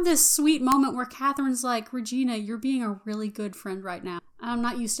they have this sweet moment where Catherine's like, Regina, you're being a really good friend right now. I'm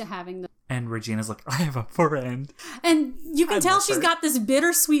not used to having them. And Regina's like, I have a friend. And you can tell she's got this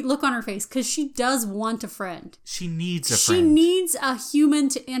bittersweet look on her face because she does want a friend. She needs a friend. She needs a human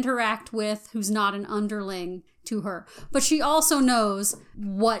to interact with who's not an underling to her. But she also knows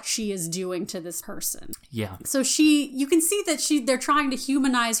what she is doing to this person. Yeah. So you can see that they're trying to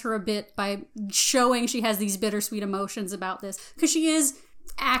humanize her a bit by showing she has these bittersweet emotions about this. Because she is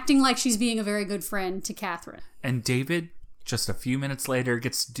acting like she's being a very good friend to Catherine. And David, just a few minutes later,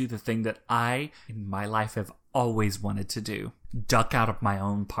 gets to do the thing that I, in my life, have always wanted to do. Duck out of my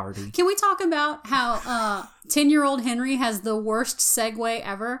own party. Can we talk about how 10-year-old Henry has the worst segue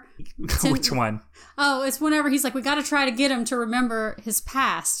ever? Which one? Oh, it's whenever he's like, we got to try to get him to remember his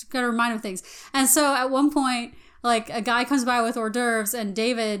past. Got to remind him of things. And so at one point, a guy comes by with hors d'oeuvres and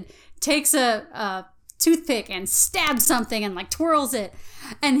David takes a toothpick and stabs something and twirls it.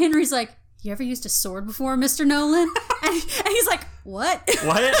 And Henry's like, you ever used a sword before, Mr. Nolan? and he's like, what?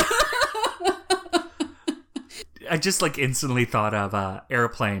 What? I just instantly thought of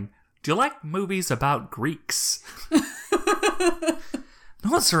Airplane. Do you like movies about Greeks?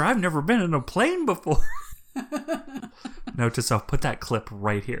 No, sir, I've never been in a plane before. Note to self, put that clip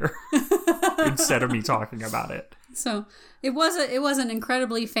right here instead of me talking about it. So it was an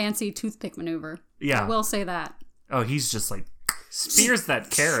incredibly fancy toothpick maneuver. Yeah. I will say that. Oh, he's just spears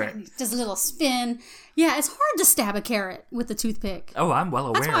that carrot. Does a little spin. Yeah, it's hard to stab a carrot with a toothpick. Oh, I'm well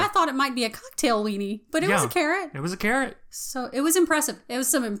aware. That's why I thought it might be a cocktail weenie, but it was a carrot. It was a carrot. So it was impressive. It was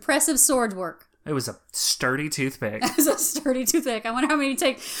some impressive sword work. It was a sturdy toothpick. It was a sturdy toothpick. I wonder how many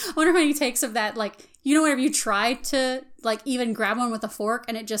takes of that, whenever you try to even grab one with a fork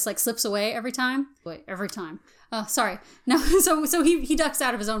and it just slips away every time. Every time. Oh, sorry. No, so he ducks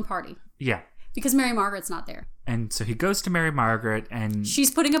out of his own party. Yeah. Because Mary Margaret's not there. And so he goes to Mary Margaret and...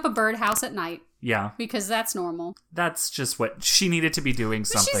 She's putting up a birdhouse at night. Yeah. Because that's normal. That's just what she needed to be doing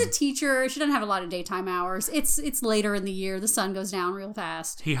something. She's a teacher. She doesn't have a lot of daytime hours. It's later in the year. The sun goes down real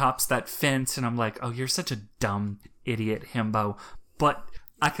fast. He hops that fence and I'm like, oh, you're such a dumb idiot himbo. But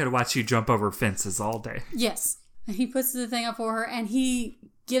I could watch you jump over fences all day. Yes. And he puts the thing up for her and he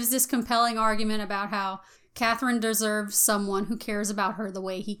gives this compelling argument about how Catherine deserves someone who cares about her the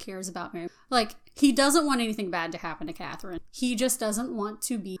way he cares about Mary. He doesn't want anything bad to happen to Catherine. He just doesn't want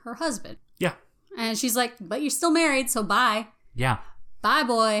to be her husband. Yeah. And she's like, but you're still married, so bye. Yeah. Bye,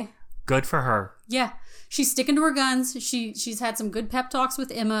 boy. Good for her. Yeah. She's sticking to her guns. She's had some good pep talks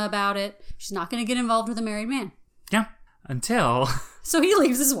with Emma about it. She's not going to get involved with a married man. Yeah. Until... So he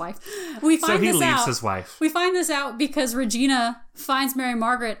leaves his wife. We find his wife. We find this out because Regina finds Mary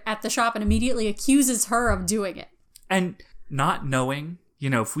Margaret at the shop and immediately accuses her of doing it. And not knowing,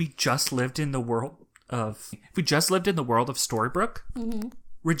 if we just lived in the world of Storybrooke,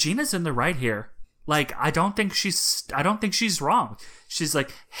 Regina's in the right here. Like, I don't think she's wrong. She's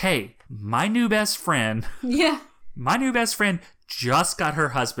like, hey, my new best friend just got her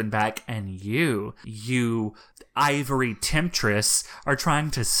husband back, and you ivory temptress are trying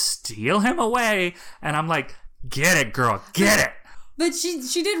to steal him away. And I'm like, get it, girl, get it. But she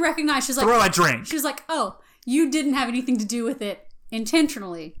did recognize, she's like, throw a drink. She's like, oh, you didn't have anything to do with it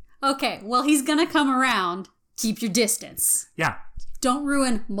intentionally. Okay, well, he's gonna come around. Keep your distance. Yeah. Don't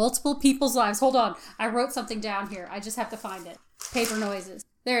ruin multiple people's lives. Hold on. I wrote something down here. I just have to find it. Paper noises.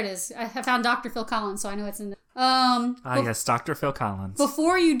 There it is. I found Dr. Phil Collins, so I know it's in there. Yes, Dr. Phil Collins.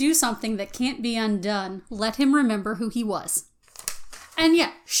 Before you do something that can't be undone, let him remember who he was. And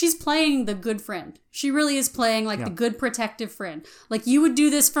yeah, she's playing the good friend. She really is playing like the good protective friend. Like, you would do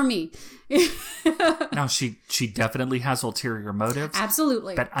this for me. Now, she definitely has ulterior motives.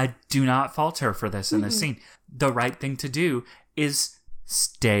 Absolutely. But I do not fault her for this in this scene. The right thing to do is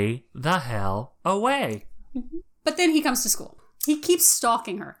stay the hell away. But then he comes to school. He keeps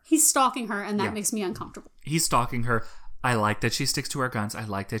stalking her. He's stalking her, and that makes me uncomfortable. He's stalking her. I like that she sticks to her guns. I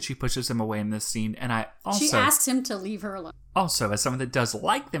like that she pushes him away in this scene. And I also... She asks him to leave her alone. Also, as someone that does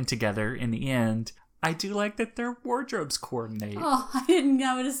like them together in the end, I do like that their wardrobes coordinate. Oh, I didn't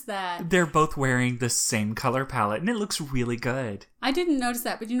notice that. They're both wearing the same color palette, and it looks really good. I didn't notice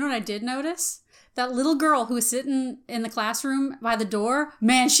that, but you know what I did notice? That little girl who was sitting in the classroom by the door,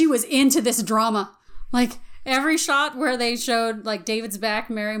 man, she was into this drama. Like, every shot where they showed, like, David's back,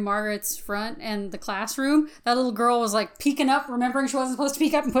 Mary Margaret's front, and the classroom, that little girl was, like, peeking up, remembering she wasn't supposed to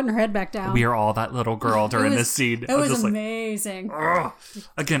peek up, and putting her head back down. We are all that little girl during this scene. It was amazing. Like,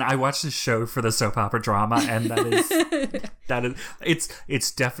 again, I watched this show for the soap opera drama, and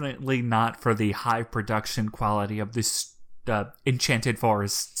it's definitely not for the high production quality of this Enchanted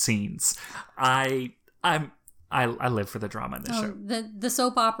Forest scenes. I live for the drama in this show. The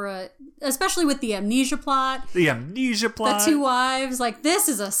soap opera, especially with the amnesia plot. The two wives. Like, this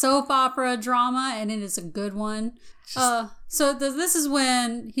is a soap opera drama, and it is a good one. This is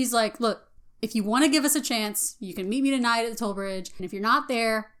when he's like, look, if you want to give us a chance, you can meet me tonight at the toll bridge. And if you're not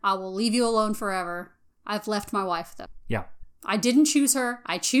there, I will leave you alone forever. I've left my wife, though. Yeah. I didn't choose her.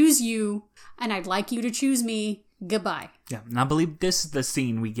 I choose you. And I'd like you to choose me. Goodbye. Yeah, and I believe this is the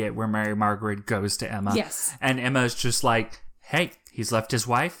scene we get where Mary Margaret goes to Emma. Yes. And Emma's just like, hey, he's left his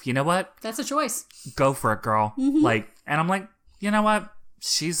wife. You know what? That's a choice. Go for it, girl. And I'm like, you know what?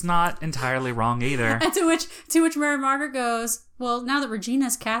 She's not entirely wrong either. And to which Mary Margaret goes, well, now that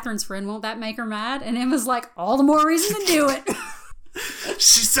Regina's Catherine's friend, won't that make her mad? And Emma's like, all the more reason to do it.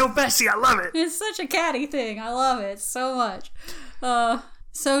 She's so messy. I love it. It's such a catty thing. I love it so much.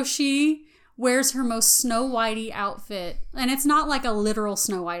 So she wears her most Snow Whitey outfit. And it's not like a literal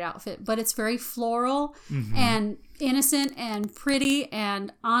Snow White outfit, but it's very floral and innocent and pretty.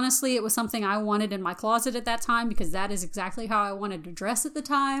 And honestly, it was something I wanted in my closet at that time because that is exactly how I wanted to dress at the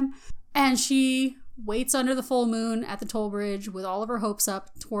time. And she waits under the full moon at the toll bridge with all of her hopes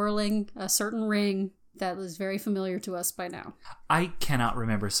up, twirling a certain ring that was very familiar to us by now. I cannot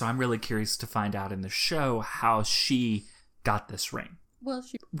remember, so I'm really curious to find out in the show how she got this ring. Well,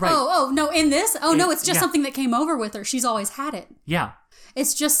 right. Oh, no, in this? Oh, no, it's just something that came over with her. She's always had it. Yeah.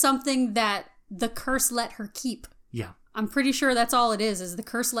 It's just something that the curse let her keep. Yeah. I'm pretty sure that's all it is the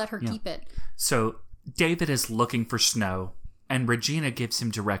curse let her keep it. So David is looking for Snow, and Regina gives him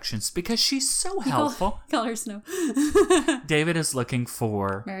directions because she's so helpful. Call her Snow. David is looking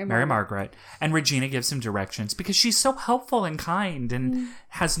for Mary Margaret, and Regina gives him directions because she's so helpful and kind and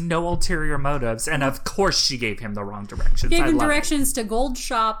has no ulterior motives. And of course, she gave him the wrong directions. Gave him directions to Gold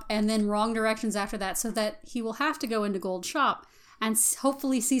Shop and then wrong directions after that, so that he will have to go into Gold Shop and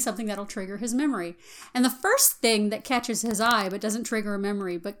hopefully see something that'll trigger his memory. And the first thing that catches his eye, but doesn't trigger a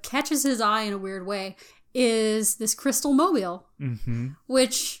memory, but catches his eye in a weird way, is this crystal mobile,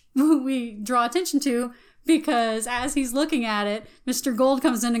 which we draw attention to because as he's looking at it, Mr. Gold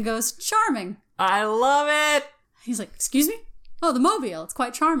comes in and goes, charming. I love it. He's like, excuse me? Oh, the mobile. It's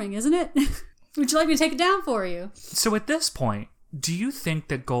quite charming, isn't it? Would you like me to take it down for you? So at this point, do you think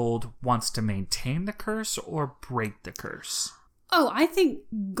that Gold wants to maintain the curse or break the curse? Oh, I think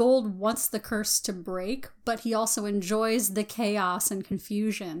Gold wants the curse to break, but he also enjoys the chaos and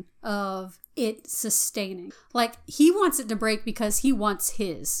confusion of it sustaining. Like, he wants it to break because he wants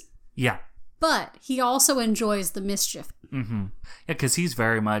his. Yeah. But he also enjoys the mischief. Yeah, because he's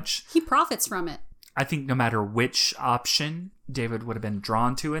very much... He profits from it. I think no matter which option David would have been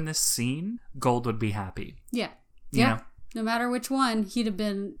drawn to in this scene, Gold would be happy. Yeah. You know? No matter which one, he'd have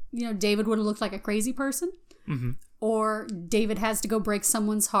been, David would have looked like a crazy person. Mm-hmm. Or David has to go break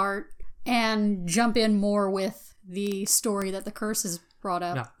someone's heart and jump in more with the story that the curse has brought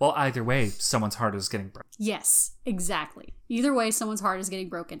up. Yeah. Well, either way, someone's heart is getting broken. Yes, exactly. Either way, someone's heart is getting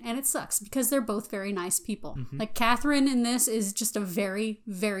broken. And it sucks because they're both very nice people. Mm-hmm. Like, Catherine in this is just a very,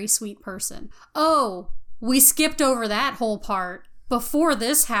 very sweet person. Oh, we skipped over that whole part. Before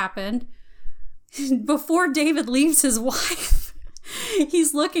this happened, before David leaves his wife,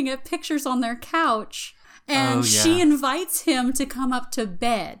 he's looking at pictures on their couch. And she invites him to come up to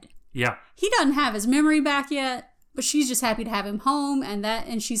bed. Yeah. He doesn't have his memory back yet. But she's just happy to have him home,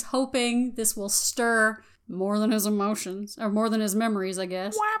 and she's hoping this will stir more than his emotions, or more than his memories, I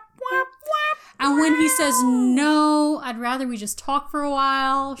guess. And when he says, no, I'd rather we just talk for a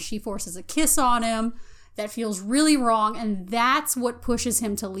while, she forces a kiss on him. That feels really wrong, and that's what pushes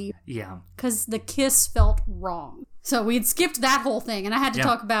him to leave. Yeah. Because the kiss felt wrong. So we'd skipped that whole thing, and I had to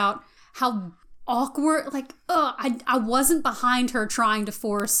talk about how awkward, I wasn't behind her trying to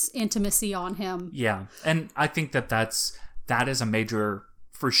force intimacy on him. Yeah, and I think that is a major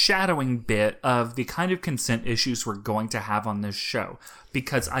foreshadowing bit of the kind of consent issues we're going to have on this show,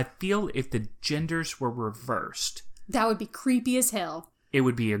 because I feel if the genders were reversed, that would be creepy as hell. It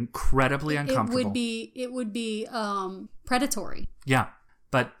would be incredibly uncomfortable. It would be predatory. Yeah,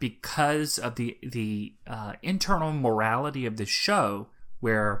 but because of the internal morality of the show,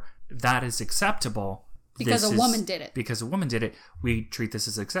 where that is acceptable. Because a woman did it. Because a woman did it, we treat this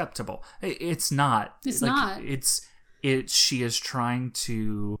as acceptable. It's not. It's not. She is trying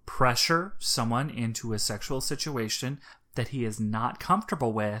to pressure someone into a sexual situation that he is not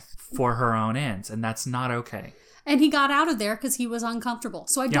comfortable with for her own ends, and that's not okay. And he got out of there because he was uncomfortable.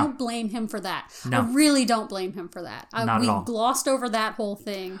 So I don't blame him for that. No. I really don't blame him for that. Not at all. We glossed over that whole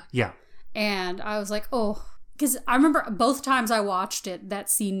thing. Yeah. And I was like, oh... Because I remember both times I watched it, that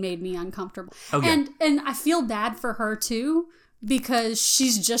scene made me uncomfortable. Oh, yeah. And I feel bad for her, too, because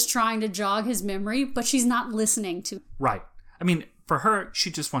she's just trying to jog his memory, but she's not listening to him. Right. I mean, for her,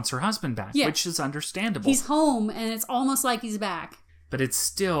 she just wants her husband back, which is understandable. He's home, and it's almost like he's back. But it's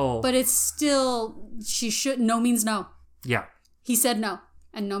still... she should... No means no. Yeah. He said no,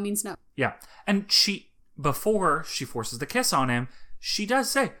 and no means no. Yeah. And before she forces the kiss on him, she does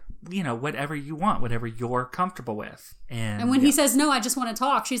say... whatever you want, whatever you're comfortable with. And when he says, no, I just want to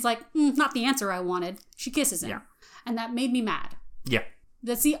talk, she's like, not the answer I wanted. She kisses him. Yeah. And that made me mad. Yeah.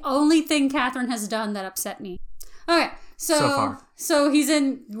 That's the only thing Catherine has done that upset me. Okay, so far. So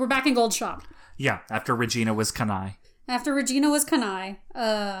we're back in Gold's shop. Yeah, after Regina was Kanai.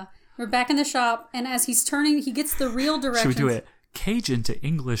 We're back in the shop, and as he's turning, he gets the real directions. Should we do it? Cajun to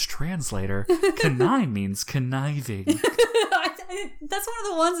English translator. Kanai means conniving. That's one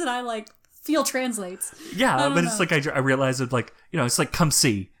of the ones that I feel translates. Yeah, but it's like I realized it it's like come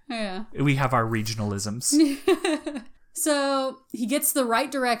see. Yeah. We have our regionalisms. So he gets the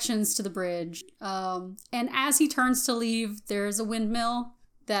right directions to the bridge. And as he turns to leave, there's a windmill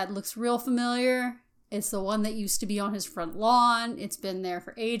that looks real familiar. It's the one that used to be on his front lawn. It's been there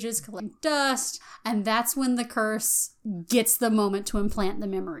for ages, collecting dust. And that's when the curse gets the moment to implant the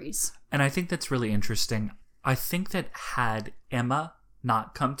memories. And I think that's really interesting. I think that had Emma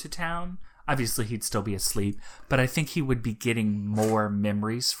not come to town, obviously he'd still be asleep, but I think he would be getting more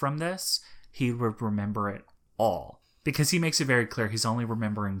memories from this. He would remember it all. Because he makes it very clear he's only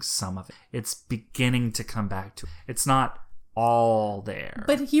remembering some of it. It's beginning to come back to it. It's not all there.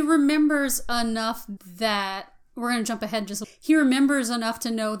 But he remembers enough that... We're going to jump ahead He remembers enough to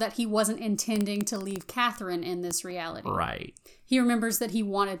know that he wasn't intending to leave Catherine in this reality. Right. He remembers that he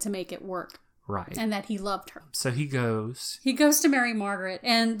wanted to make it work. Right. And that he loved her. So he goes to Mary Margaret.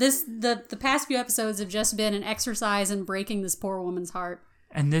 And the past few episodes have just been an exercise in breaking this poor woman's heart.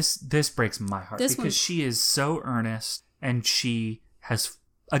 And this breaks my heart because she is so earnest, and she has,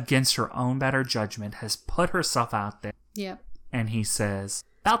 against her own better judgment, has put herself out there. Yep. And he says,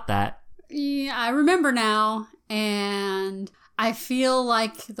 about that. Yeah, I remember now, and I feel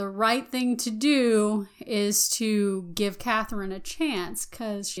like the right thing to do is to give Catherine a chance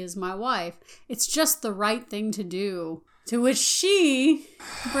because she is my wife. It's just the right thing to do. To which she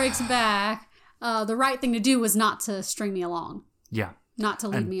breaks back. The right thing to do was not to string me along. Yeah. Not to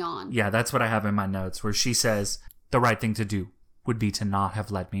lead me on. Yeah, that's what I have in my notes, where she says the right thing to do would be to not have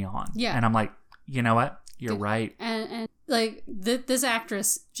led me on. Yeah. And I'm like, you know what? You're right. And this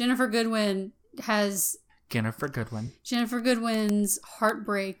actress, Ginnifer Goodwin, has... Ginnifer Goodwin's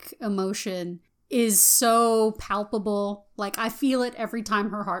heartbreak emotion is so palpable. Like, I feel it every time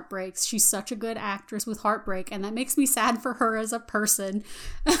her heart breaks. She's such a good actress with heartbreak, and that makes me sad for her as a person.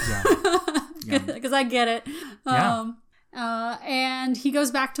 Yeah. Because I get it. Yeah. And he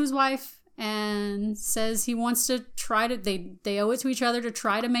goes back to his wife and says he wants to try to, they owe it to each other to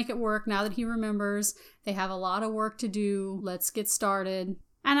try to make it work now that he remembers. They have a lot of work to do. Let's get started.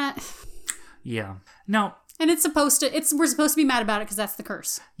 And Yeah. Now, and we're supposed to be mad about it because that's the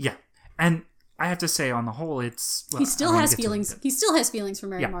curse. yeah. And I have to say, on the whole, it's... Well, He still has feelings. He still has feelings for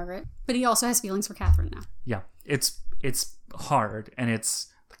Mary Margaret, but he also has feelings for Catherine now. Yeah. It's hard, and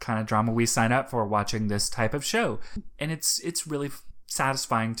it's the kind of drama we sign up for watching this type of show. And it's really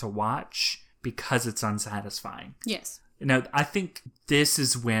satisfying to watch because it's unsatisfying. Yes. I think this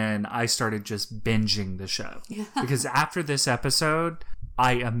is when I started just binging the show. Yeah. Because after this episode,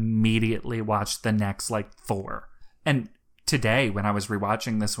 I immediately watched the next, 4. And today, when I was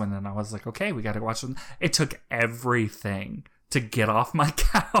rewatching this one, and I was like, okay, we got to watch it. It took everything to get off my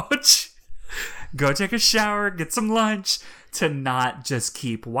couch, go take a shower, get some lunch, to not just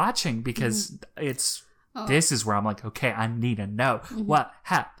keep watching, because this is where I'm like, okay, I need to know what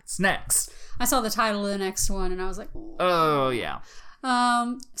happens next. I saw the title of the next one, and I was like, oh, yeah.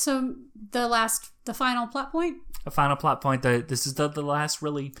 So the final plot point. A final plot point. This is the last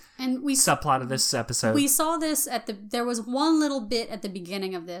really subplot of this episode. We saw this there was one little bit at the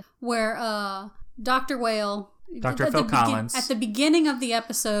beginning of this where Dr. Whale, Dr. Phil Collins, at the beginning of the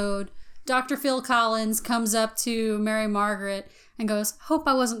episode, Dr. Phil Collins comes up to Mary Margaret and goes, "Hope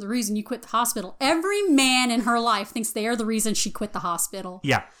I wasn't the reason you quit the hospital." Every man in her life thinks they are the reason she quit the hospital.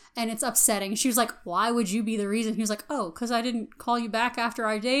 Yeah. And it's upsetting. She was like, "Why would you be the reason?" He was like, "Oh, because I didn't call you back after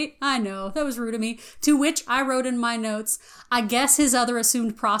our date? I know, that was rude of me." To which I wrote in my notes, I guess his other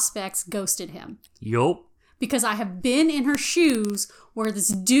assumed prospects ghosted him. Yup. Because I have been in her shoes where this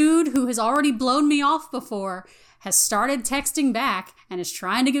dude who has already blown me off before has started texting back and is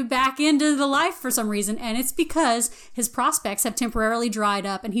trying to get back into the life for some reason. And it's because his prospects have temporarily dried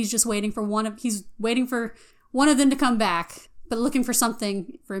up and he's just waiting for one of them to come back, but looking for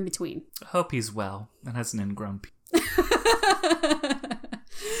something for in between. I hope he's well and has an ingrown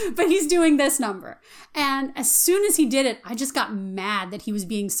But he's doing this number. And as soon as he did it, I just got mad that he was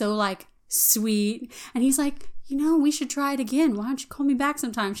being so, sweet. And he's like, we should try it again. Why don't you call me back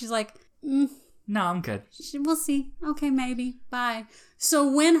sometime? She's like, no, I'm good. We'll see. Okay, maybe. Bye. So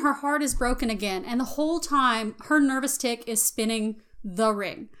when her heart is broken again, and the whole time her nervous tick is spinning the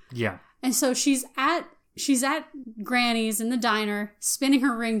ring. Yeah. And so she's at Granny's in the diner, spinning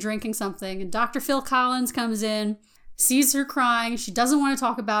her ring, drinking something, and Dr. Phil Collins comes in, sees her crying. She doesn't want to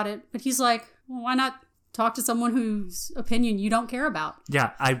talk about it, but he's like, well, why not talk to someone whose opinion you don't care about?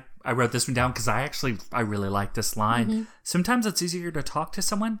 Yeah, I wrote this one down because I really like this line. Mm-hmm. Sometimes it's easier to talk to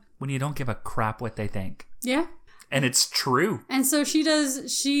someone when you don't give a crap what they think. Yeah. And it's true. And so she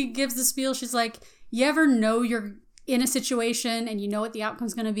gives the spiel. She's like, you ever know you're in a situation and you know what the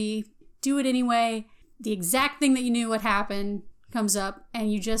outcome's going to be? Do it anyway. The exact thing that you knew would happen comes up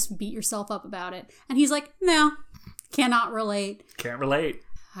and you just beat yourself up about it. And he's like, no, cannot relate. Can't relate.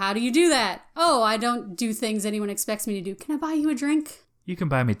 How do you do that? Oh, I don't do things anyone expects me to do. Can I buy you a drink? You can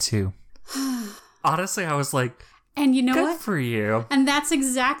buy me 2. Honestly, I was like, and you know good what? For you. And that's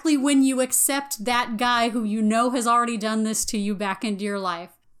exactly when you accept that guy who you know has already done this to you back into your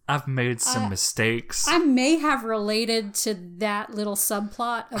life. I've made some mistakes. I may have related to that little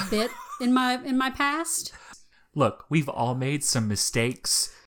subplot a bit in my past. Look, we've all made some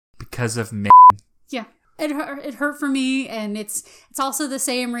mistakes because of me. Yeah. It hurt for me, and it's also the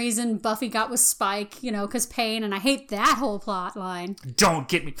same reason Buffy got with Spike, because pain, and I hate that whole plot line. Don't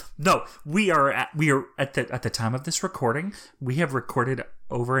get me. No, we are at the time of this recording, we have recorded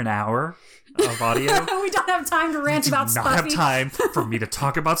over an hour of audio. We don't have time to rant about Spuffy. We do not have time for me to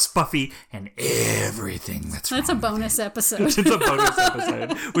talk about Spuffy and everything that's a bonus episode. It's a bonus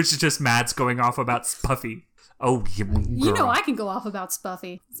episode, which is just Mads going off about Spuffy. Oh, girl. I can go off about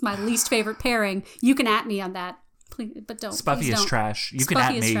Spuffy. It's my least favorite pairing. You can at me on that. Please, but don't. Spuffy is trash. You Spuffy can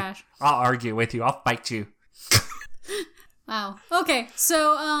at me. Trash. I'll argue with you. I'll fight you. Wow. Okay,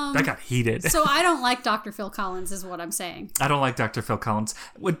 so... that got heated. So I don't like Dr. Phil Collins is what I'm saying. I don't like Dr. Phil Collins.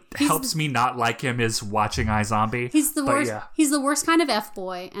 What helps me not like him is watching iZombie. He's the worst. Yeah. He's the worst kind of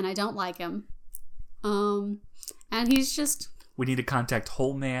F-boy, and I don't like him. And he's just... We need to contact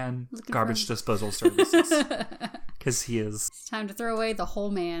Whole Man Garbage Disposal Services. Because he is... It's time to throw away the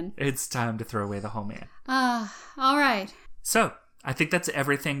whole man. It's time to throw away the whole man. All right. So, I think that's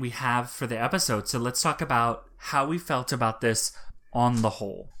everything we have for the episode. So let's talk about how we felt about this on the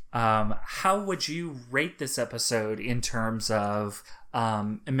whole. How would you rate this episode in terms of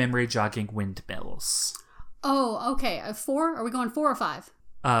memory jogging windmills? Oh, okay. A 4? Are we going 4 or 5?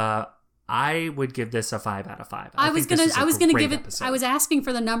 I would give this a 5 out of 5. I was gonna give it. I was asking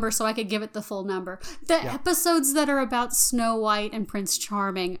for the number so I could give it the full number. The episodes that are about Snow White and Prince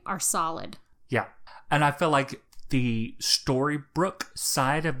Charming are solid. Yeah, and I feel like the Storybrooke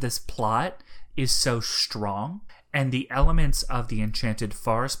side of this plot is so strong, and the elements of the Enchanted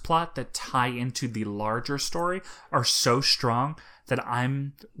Forest plot that tie into the larger story are so strong that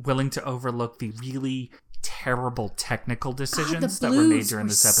I'm willing to overlook the really terrible technical decisions that were made during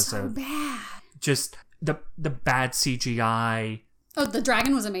this episode. So bad. Just the bad CGI. Oh, the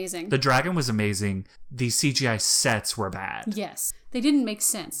dragon was amazing. The dragon was amazing. The CGI sets were bad. Yes. They didn't make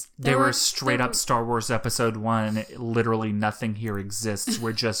sense. They were straight up Star Wars Episode 1. Literally nothing here exists.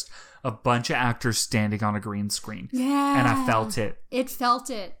 We're just a bunch of actors standing on a green screen. Yeah. And I felt it. It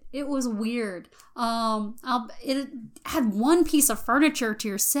felt it. It was weird. It had one piece of furniture to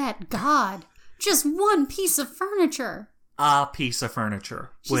your set. God. Just one piece of furniture. A piece of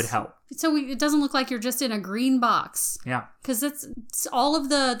furniture would help. So it doesn't look like you're just in a green box. Yeah. Because it's all of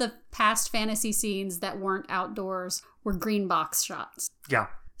the past fantasy scenes that weren't outdoors were green box shots. Yeah.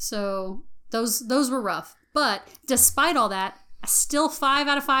 So those were rough. But despite all that, still 5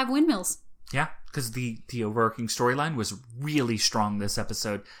 out of 5 windmills. Yeah, because the overarching storyline was really strong this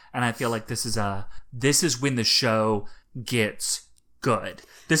episode. And I feel like this is when the show gets good.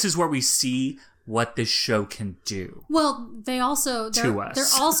 This is where we see what this show can do. Well, they're also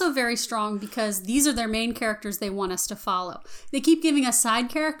very strong because these are their main characters they want us to follow. They keep giving us side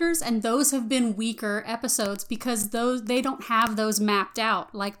characters, and those have been weaker episodes because they don't have those mapped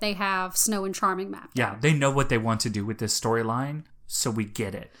out like they have Snow and Charming mapped out. Yeah, they know what they want to do with this storyline, so we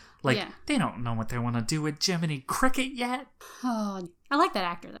get it. They don't know what they want to do with Jiminy Cricket yet. Oh, I like that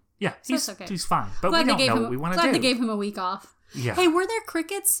actor though. Yeah, he's fine, but glad we don't know what we want to do. Glad they gave him a week off. Yeah. Hey, were there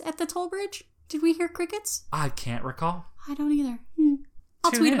crickets at the toll bridge? Did we hear crickets? I can't recall. I don't either.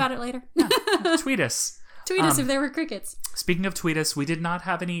 I'll tweet about it later. Yeah. Tweet us. Tweet us if there were crickets. Speaking of tweet us, we did not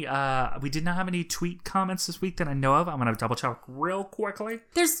have any tweet comments this week that I know of. I'm gonna double check real quickly.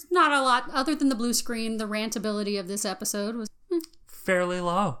 There's not a lot other than the blue screen. The rantability of this episode was fairly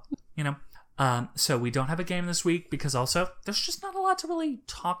low, you know. So we don't have a game this week because also there's just not a lot to really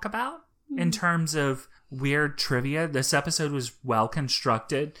talk about in terms of weird trivia. This episode was well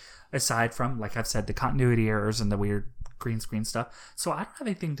constructed, aside from, like I've said, the continuity errors and the weird green screen stuff. So I don't have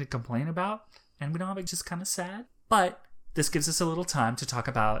anything to complain about, and we don't have it, just kind of sad. But this gives us a little time to talk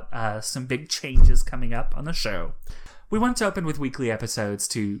about some big changes coming up on the show. We want to open with weekly episodes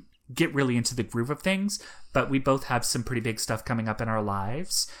to get really into the groove of things, but we both have some pretty big stuff coming up in our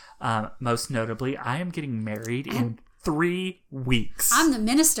lives. Most notably, I am getting married in 3 weeks. I'm the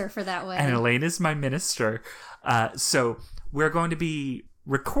minister for that wedding. And Elaine is my minister. So we're going to be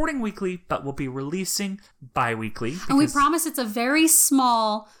recording weekly, but we'll be releasing bi-weekly. And we promise it's a very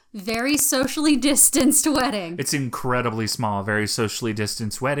small, very socially distanced wedding. It's incredibly small, very socially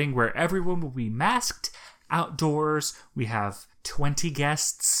distanced wedding where everyone will be masked outdoors. We have 20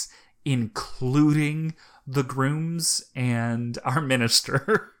 guests, including the grooms and our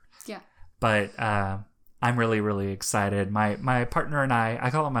minister. Yeah. But I'm really, really excited. My partner and I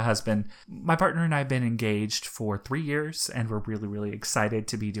call him my husband. My partner and I have been engaged for 3 years, and we're really, really excited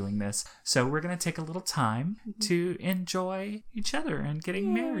to be doing this. So we're going to take a little time to enjoy each other and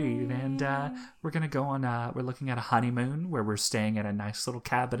getting married. And we're going to go on, we're looking at a honeymoon where we're staying at a nice little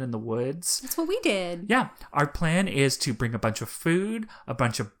cabin in the woods. That's what we did. Yeah. Our plan is to bring a bunch of food, a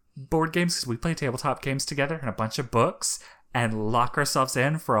bunch of board games, because we play tabletop games together, and a bunch of books, and lock ourselves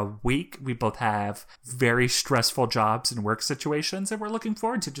in for a week. We both have very stressful jobs and work situations, and we're looking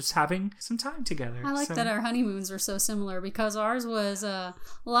forward to just having some time together. I like that our honeymoons were so similar because ours was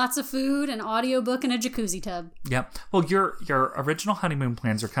lots of food, an audiobook, and a jacuzzi tub. Yep. Well, your original honeymoon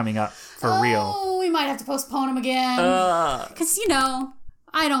plans are coming up for real. Oh, we might have to postpone them again. Because,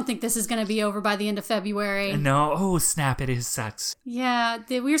 I don't think this is going to be over by the end of February. No. Oh, snap. It is sucks. Yeah.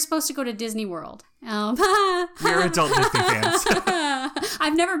 We were supposed to go to Disney World. We're adult Disney fans.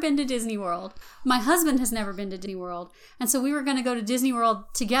 I've never been to Disney World. My husband has never been to Disney World. And so we were going to go to Disney World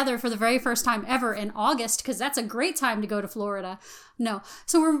together for the very first time ever in August, because that's a great time to go to Florida. No.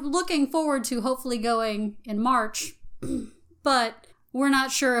 So we're looking forward to hopefully going in March. But we're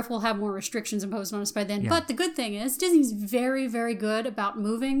not sure if we'll have more restrictions imposed on us by then. Yeah. But the good thing is Disney's very, very good about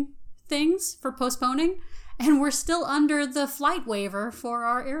moving things for postponing. And we're still under the flight waiver for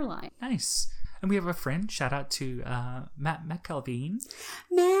our airline. Nice. And we have a friend, shout out to Matt Matt!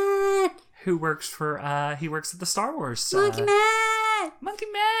 Who works for, he works at the Star Wars. Monkey Matt! Monkey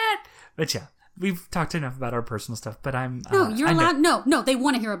Man. But yeah, we've talked enough about our personal stuff, but I'm... No, you're allowed... No, they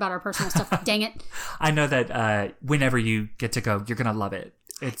want to hear about our personal stuff. Dang it. I know that whenever you get to go, you're going to love it.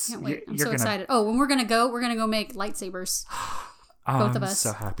 It's, I can't wait. I'm you're so excited. Oh, when we're going to go make lightsabers. Both of us.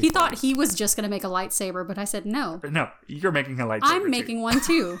 I'm so happy. He thought he was just going to make a lightsaber, but I said no. No, you're making a lightsaber. I'm making one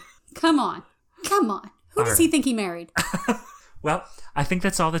too. Come on. Who does he think he married? Well, I think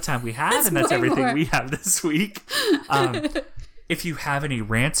that's all the time we have, and that's everything we have this week. If you have any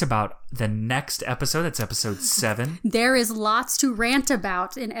rants about the next episode, that's episode 7. There is lots to rant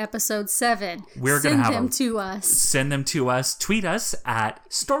about in episode 7. Send them to us. Send them to us. Tweet us at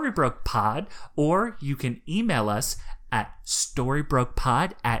StoryBrokePod, or you can email us at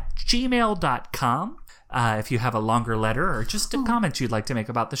StoryBrokePod@gmail.com. If you have a longer letter or just a comment you'd like to make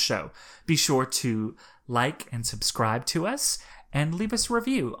about the show, be sure to like and subscribe to us and leave us a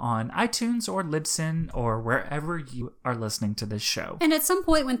review on iTunes or Libsyn or wherever you are listening to this show. And at some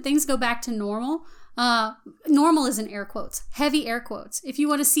point when things go back to normal, normal is in air quotes, heavy air quotes. If you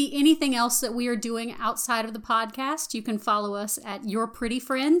want to see anything else that we are doing outside of the podcast, you can follow us at Your Pretty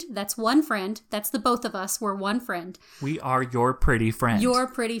Friend. That's one friend. That's the both of us. We're one friend. We are Your Pretty Friend. Your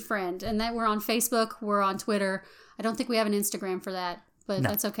Pretty Friend. And that we're on Facebook. We're on Twitter. I don't think we have an Instagram for that, but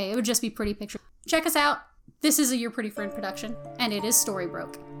that's okay. It would just be pretty pictures. Check us out. This is a Your Pretty Friend production, and it is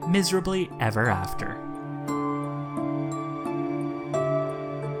Storybroke. Miserably ever after.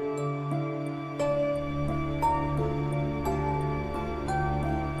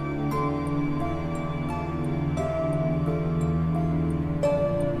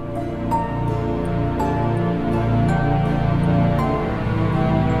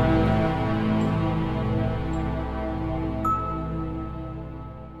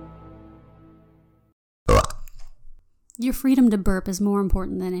 Your freedom to burp is more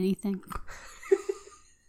important than anything.